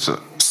should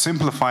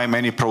simplify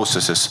many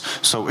processes.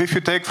 So if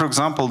you take, for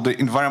example, the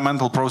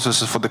environmental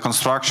processes for the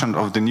construction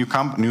of the new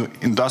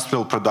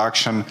industrial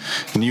production,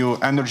 new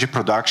energy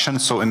production,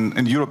 so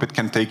in Europe it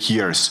can take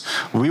years.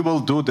 We will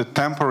do the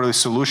temporary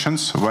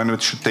solutions when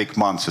it should take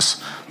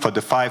months for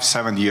the 5,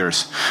 7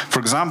 years. For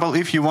example,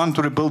 if you want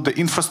to rebuild the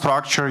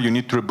infrastructure, you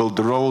need to rebuild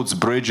the roads,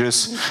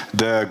 bridges,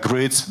 the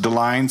grids, the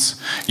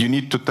lines. You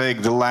need to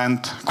take the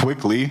land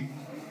quickly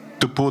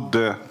to put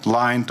the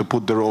line, to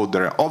put the road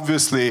there.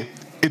 Obviously,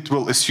 it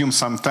will assume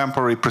some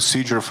temporary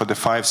procedure for the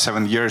 5,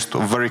 7 years to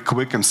a very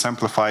quick and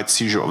simplified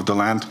seizure of the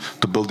land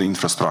to build the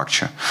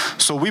infrastructure.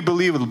 So we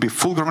believe it will be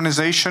full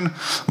harmonization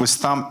with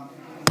some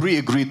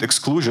pre-agreed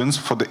exclusions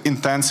for the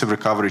intensive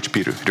recovery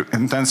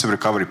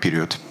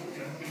period.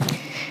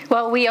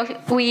 Well,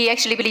 we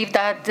actually believe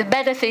that the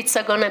benefits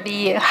are going to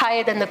be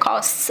higher than the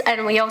costs,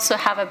 and we also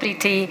have a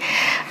pretty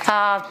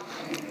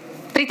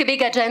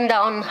big agenda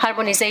on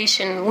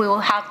harmonization. We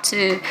will have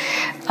to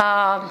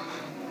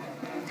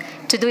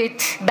do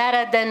it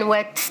better than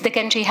what the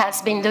country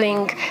has been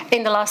doing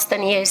in the last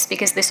 10 years,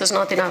 because this was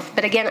not enough.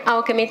 But again,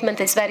 our commitment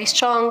is very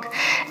strong,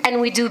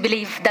 and we do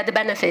believe that the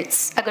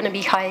benefits are going to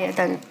be higher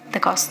than the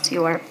costs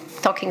you are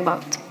talking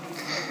about.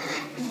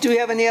 Do we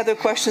have any other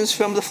questions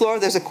from the floor?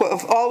 There's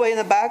all the way in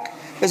the back,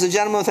 there's a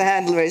gentleman with a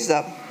hand raised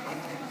up.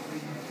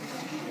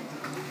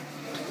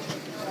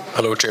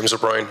 Hello, James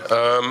O'Brien.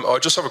 I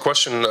just have a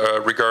question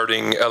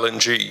regarding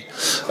LNG.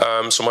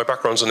 So my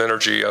background's in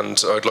energy,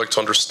 and I'd like to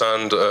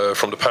understand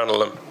from the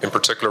panel, in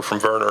particular from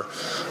Werner,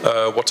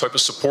 what type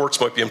of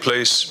supports might be in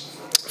place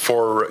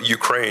for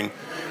Ukraine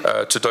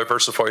to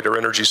diversify their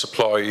energy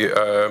supply,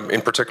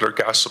 in particular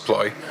gas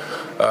supply.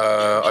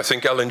 I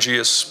think LNG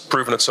has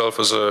proven itself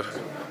as a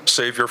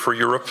savior for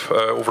Europe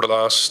over the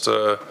last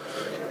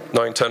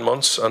 9-10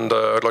 months, and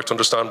I'd like to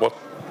understand what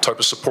type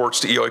of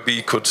supports the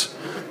EIB could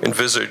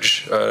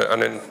envisage,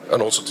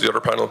 and also to the other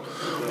panel,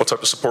 what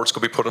type of supports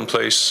could be put in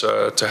place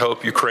to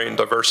help Ukraine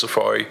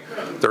diversify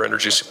their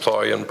energy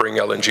supply and bring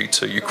LNG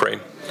to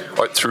Ukraine,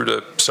 through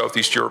to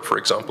Southeast Europe, for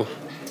example.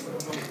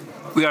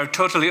 We are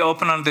totally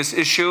open on this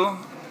issue.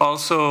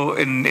 Also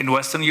in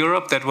Western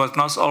Europe, that was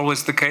not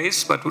always the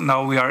case, but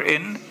now we are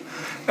in.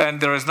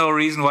 And there is no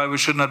reason why we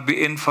should not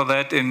be in for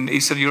that in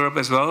Eastern Europe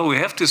as well. We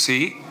have to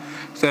see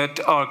that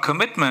our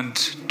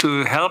commitment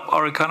to help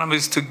our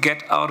economies to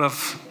get out of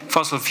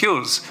fossil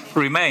fuels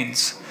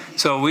remains.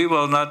 So we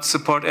will not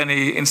support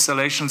any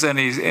installations,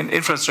 any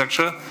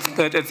infrastructure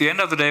that at the end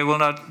of the day will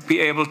not be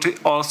able to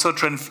also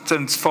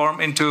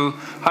transform into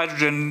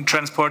hydrogen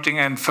transporting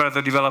and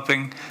further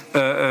developing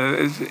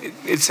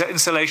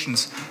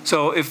installations.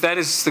 So if that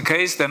is the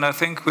case, then I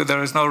think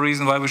there is no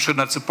reason why we should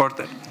not support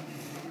that.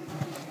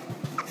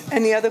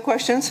 Any other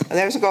questions?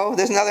 There's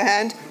another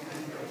hand.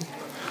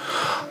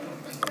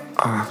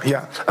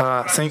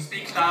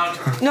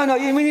 No,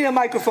 we need a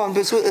microphone.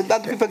 But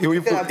other people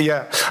can pass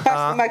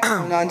the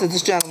microphone on to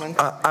this gentleman.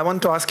 I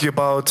want to ask you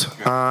about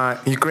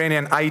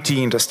Ukrainian IT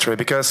industry,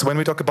 because when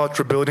we talk about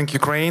rebuilding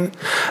Ukraine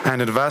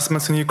and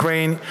investments in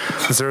Ukraine,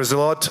 there is a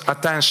lot of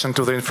attention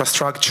to the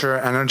infrastructure,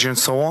 energy, and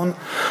so on.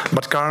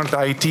 But currently,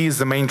 IT is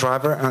the main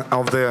driver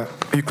of the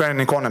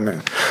Ukrainian economy.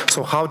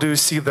 So, how do you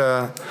see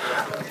the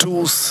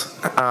tools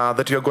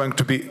that are going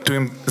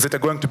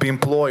to be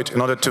employed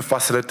in order to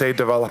facilitate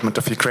development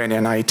of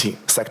Ukrainian IT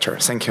sector?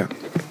 Thank you.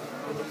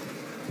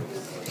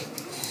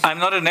 I'm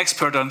not an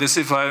expert on this,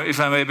 if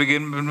I may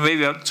begin.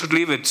 Maybe I should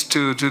leave it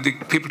to the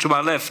people to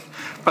my left.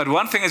 But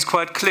one thing is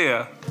quite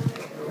clear.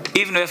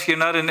 Even if you're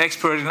not an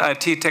expert in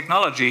IT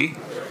technology,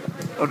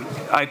 or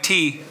IT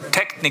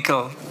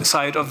technical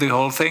side of the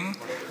whole thing,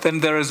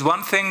 then there is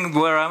one thing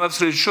where I'm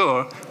absolutely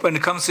sure, when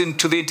it comes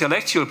into the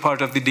intellectual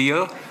part of the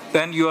deal,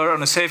 then you are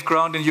on a safe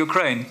ground in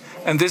Ukraine.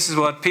 And this is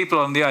what people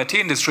on the IT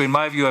industry, in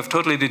my view, have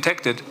totally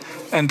detected.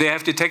 And they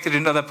have detected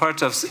in other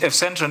parts of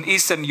Central and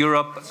Eastern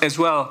Europe as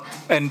well.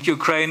 And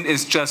Ukraine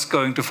is just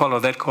going to follow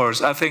that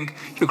course. I think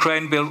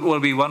Ukraine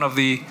will be one of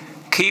the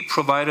key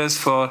providers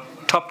for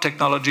top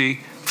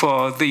technology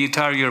for the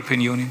entire European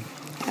Union.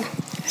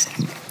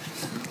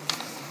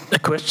 A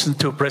question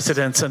to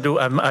President Sandu.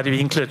 I'm Adi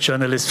Winkler,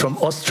 journalist from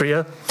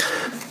Austria.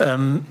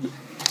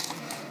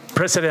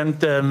 President,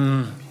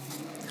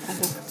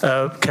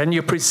 can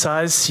you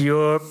precise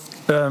your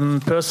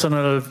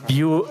personal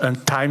view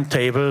and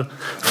timetable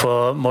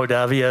for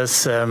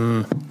Moldavia's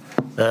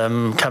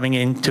coming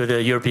into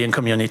the European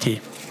community,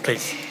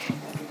 please?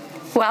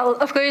 Well,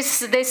 of course,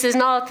 this is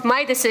not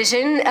my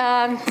decision.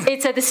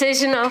 It's a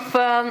decision of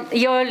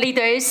your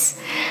leaders.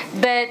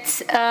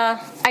 But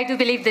I do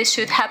believe this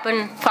should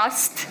happen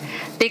fast,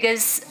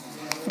 because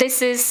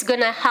this is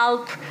going to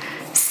help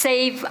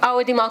save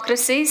our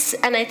democracies.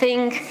 And I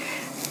think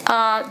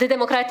the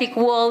democratic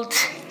world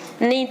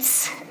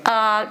needs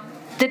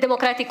the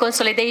democratic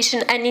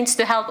consolidation and needs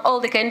to help all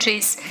the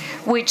countries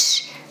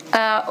which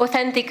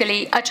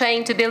authentically are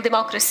trying to build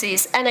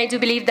democracies. And I do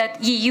believe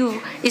that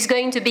EU is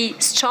going to be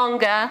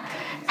stronger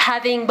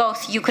having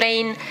both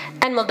Ukraine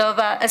and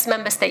Moldova as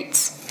member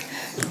states.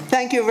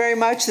 Thank you very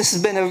much. This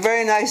has been a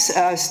very nice,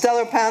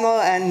 stellar panel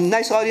and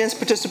nice audience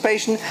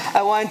participation.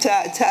 I want to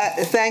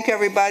thank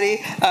everybody.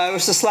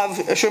 Rostyslav,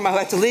 Shurma, who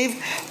had to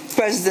leave,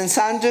 President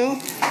Sandu,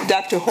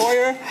 Dr.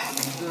 Hoyer,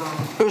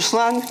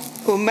 Rustem,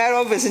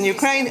 Umerov is in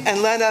Ukraine,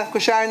 and Lena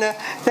Kusharna.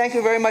 Thank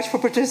you very much for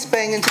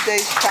participating in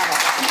today's panel.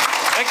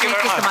 Thank you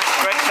very much.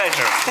 Great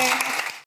pleasure.